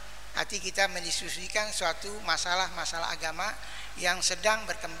mudarosah. Arti kita mendiskusikan suatu masalah-masalah agama yang sedang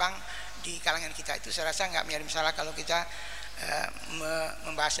berkembang di kalangan kita. Itu saya rasa nggak mirip masalah kalau kita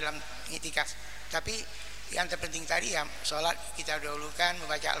membahas dalam itikaf. Tapi Yang terpenting tadi ya sholat kita dahulukan,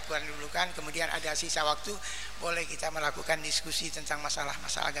 membaca Al-Quran dahulukan, kemudian ada sisa waktu boleh kita melakukan diskusi tentang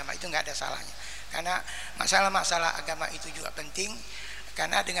masalah-masalah agama, itu nggak ada salahnya. Karena masalah-masalah agama itu juga penting,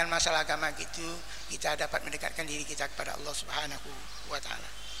 karena dengan masalah agama itu kita dapat mendekatkan diri kita kepada Allah Subhanahu wa Ta'ala.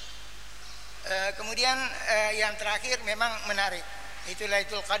 Kemudian yang terakhir memang menarik, itu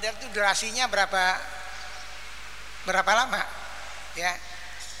Lailatul Qadar itu durasinya berapa lama ya.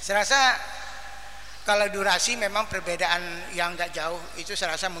 Saya rasa kalau durasi memang perbedaan yang nggak jauh, itu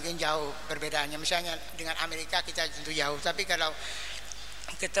saya rasa mungkin jauh perbedaannya. Misalnya dengan Amerika kita tentu jauh, tapi kalau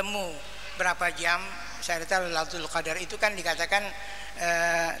ketemu berapa jam, saya rasa Lailatul Qadar itu kan dikatakan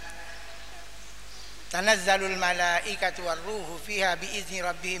tanazzalul malaikatu warruhu fiha biizni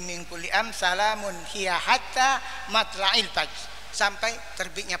rabbihim min kulli am salamun hiya hatta matla'il fajr, sampai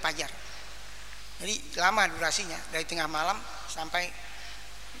terbitnya fajar. Jadi lama durasinya, dari tengah malam sampai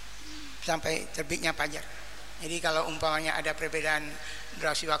terbitnya fajar. Jadi kalau umpamanya ada perbedaan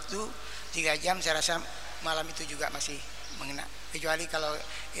durasi waktu 3 jam, saya rasa malam itu juga masih mengena. Kecuali kalau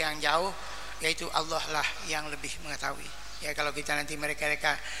yang jauh, yaitu Allah lah yang lebih mengetahui. Ya kalau kita nanti mereka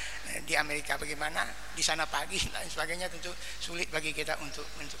di Amerika bagaimana, di sana pagi dan sebagainya, tentu sulit bagi kita untuk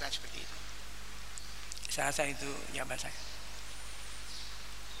menentukan seperti itu. Saya rasa itu jawaban saya.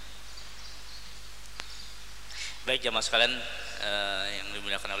 Baik jamaah sekalian yang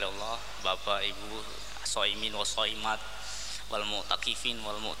dimuliakan oleh Allah, Bapak Ibu shaimin wa shaimat wal mu'takifin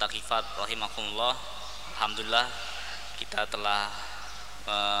wal mu'takifat rahimakumullah. Alhamdulillah kita telah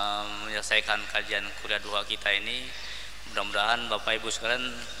menyelesaikan kajian kuliah duha kita ini. Mudah-mudahan Bapak Ibu sekalian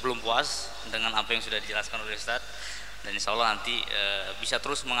belum puas dengan apa yang sudah dijelaskan oleh Ustaz, dan insya Allah nanti bisa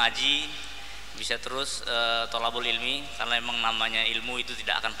terus mengaji, bisa terus thalabul ilmi, karena memang namanya ilmu itu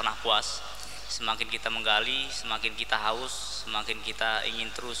tidak akan pernah puas. Semakin kita menggali, semakin kita haus, semakin kita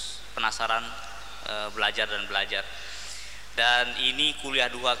ingin terus penasaran belajar dan belajar. Dan ini kuliah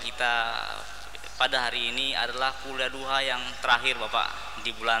duha kita pada hari ini adalah kuliah duha yang terakhir Bapak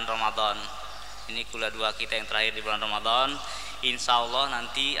di bulan Ramadan. Ini kuliah duha kita yang terakhir di bulan Ramadan. Insya Allah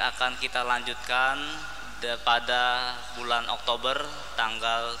nanti akan kita lanjutkan pada bulan Oktober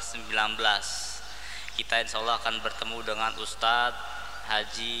tanggal 19. Kita insya Allah akan bertemu dengan Ustadz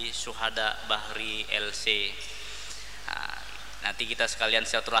Haji Syuhada Bahri LC. Nah, nanti kita sekalian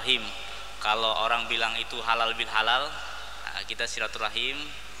silaturahim. Kalau orang bilang itu halal bil halal, kita silaturahim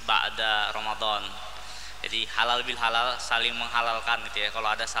ba'da Ramadan. Jadi halal bil halal, saling menghalalkan gitu ya.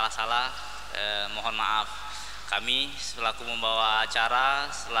 Kalau ada salah-salah, mohon maaf. Kami selaku membawa acara,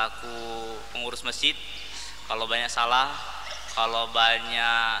 selaku pengurus masjid, kalau banyak salah, kalau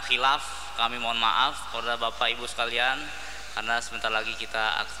banyak khilaf, kami mohon maaf kepada Bapak Ibu sekalian. Karena sebentar lagi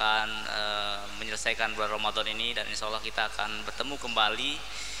kita akan menyelesaikan bulan Ramadan ini, dan insya Allah kita akan bertemu kembali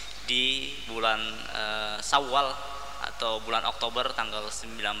di bulan Syawal atau bulan Oktober tanggal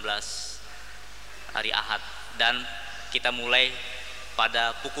 19 hari Ahad, dan kita mulai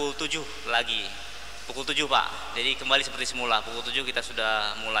pada pukul 7 lagi, pukul 7 Pak. Jadi kembali seperti semula, pukul 7 kita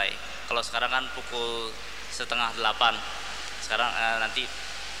sudah mulai. Kalau sekarang kan pukul 7:30. Sekarang nanti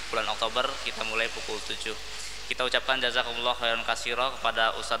bulan Oktober kita mulai pukul 7. Kita ucapkan jazakumullah khairan katsira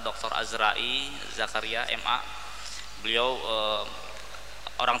kepada Ustadz Dr. Azro'i Zakaria MA. Beliau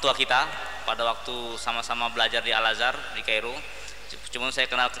orang tua kita pada waktu sama-sama belajar di Azhar di Kairo. Cuma saya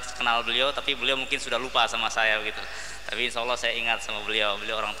kenal beliau, tapi beliau mungkin sudah lupa sama saya begitu. Tapi insya Allah saya ingat sama beliau.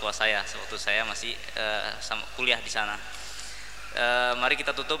 Beliau orang tua saya sewaktu saya masih kuliah di sana. Mari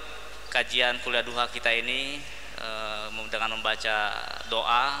kita tutup kajian kuliah duha kita ini dengan membaca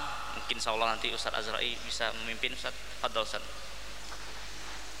doa. Mungkin insya Allah nanti Ustadz Azro'i bisa memimpin. Ustadz, fadhol Ustadz.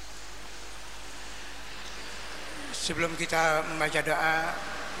 Sebelum kita membaca doa,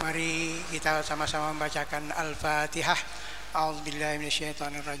 mari kita sama-sama membacakan Al-Fatihah. A'udzubillahi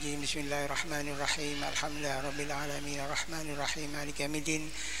minasyaitonirrajim. Bismillahirrahmanirrahim. Alhamdulillahi rabbil alamin arrahmanir rahim maliki yaumiddin.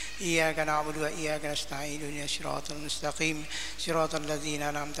 Iyyaka na'budu wa iyyaka nasta'in. Ihdinas siratal mustaqim. Siratal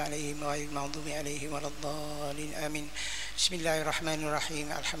ladzina an'amta 'alaihim ghairil maghdubi 'alaihim waladdallin. Amin. Bismillahirrahmanirrahim.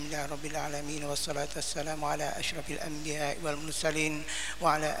 Alhamdulillahi rabbil alamin wassalatu wassalamu ala asyrafil anbiya'i wal mursalin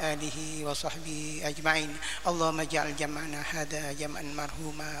wa ala alihi wa sahbihi ajma'in. Allahumma ij'al jam'ana hadza jam'an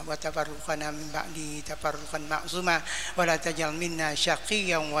marhuma wa tafarruqana min ba'di tafarruqan ma'suma wa la tajal minna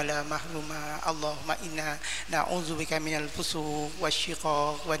syaqiyan wala mahruma. Allahumma inna na'udzubika minal fusuq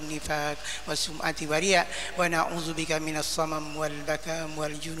wasyiqaq wan nifaq wasum'ati wariya wa na'udzubika minas samam wal bakam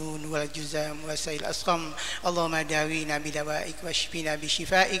wal junun wal juzam wa sail asqam. Allahumma dawina bidawaik washfina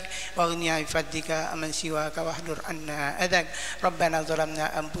bisyifaik waghnia bifadlika amman siwaka wahdur anna adak. Rabbana zalamna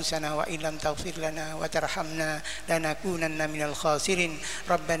anfusana wa illam taghfir lana wa tarhamna lanakunanna minal khasirin.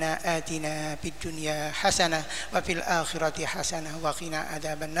 Rabbana atina fid dunya hasanah wa fil akhirati hasanah wa qina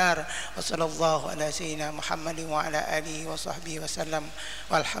adzaban nar. Wa sallallahu ala sayyidina Muhammadin wa ala alihi wa sahbihi wasallam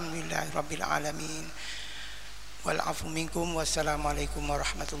walhamdulillahi rabbil alamin. Wal afu minkum. Wassalamualaikum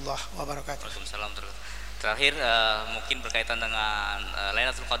warahmatullahi wabarakatuh. Waalaikumsalam. Terakhir mungkin berkaitan dengan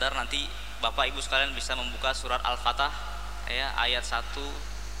Lailatul Qadar, nanti Bapak Ibu sekalian bisa membuka surat Al-Fatah ya, ayat 1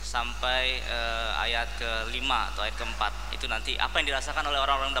 sampai ayat ke-5 atau ayat ke-4. Itu nanti apa yang dirasakan oleh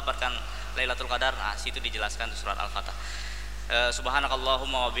orang-orang mendapatkan Lailatul Qadar. Nah, situ dijelaskan di surat Al-Fatah.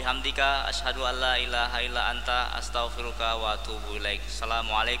 Subhanakallahumma wa bihamdika asyhadu an la ilaha illa anta astaghfiruka wa atubu ilaik.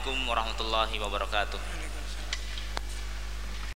 Assalamualaikum warahmatullahi wabarakatuh.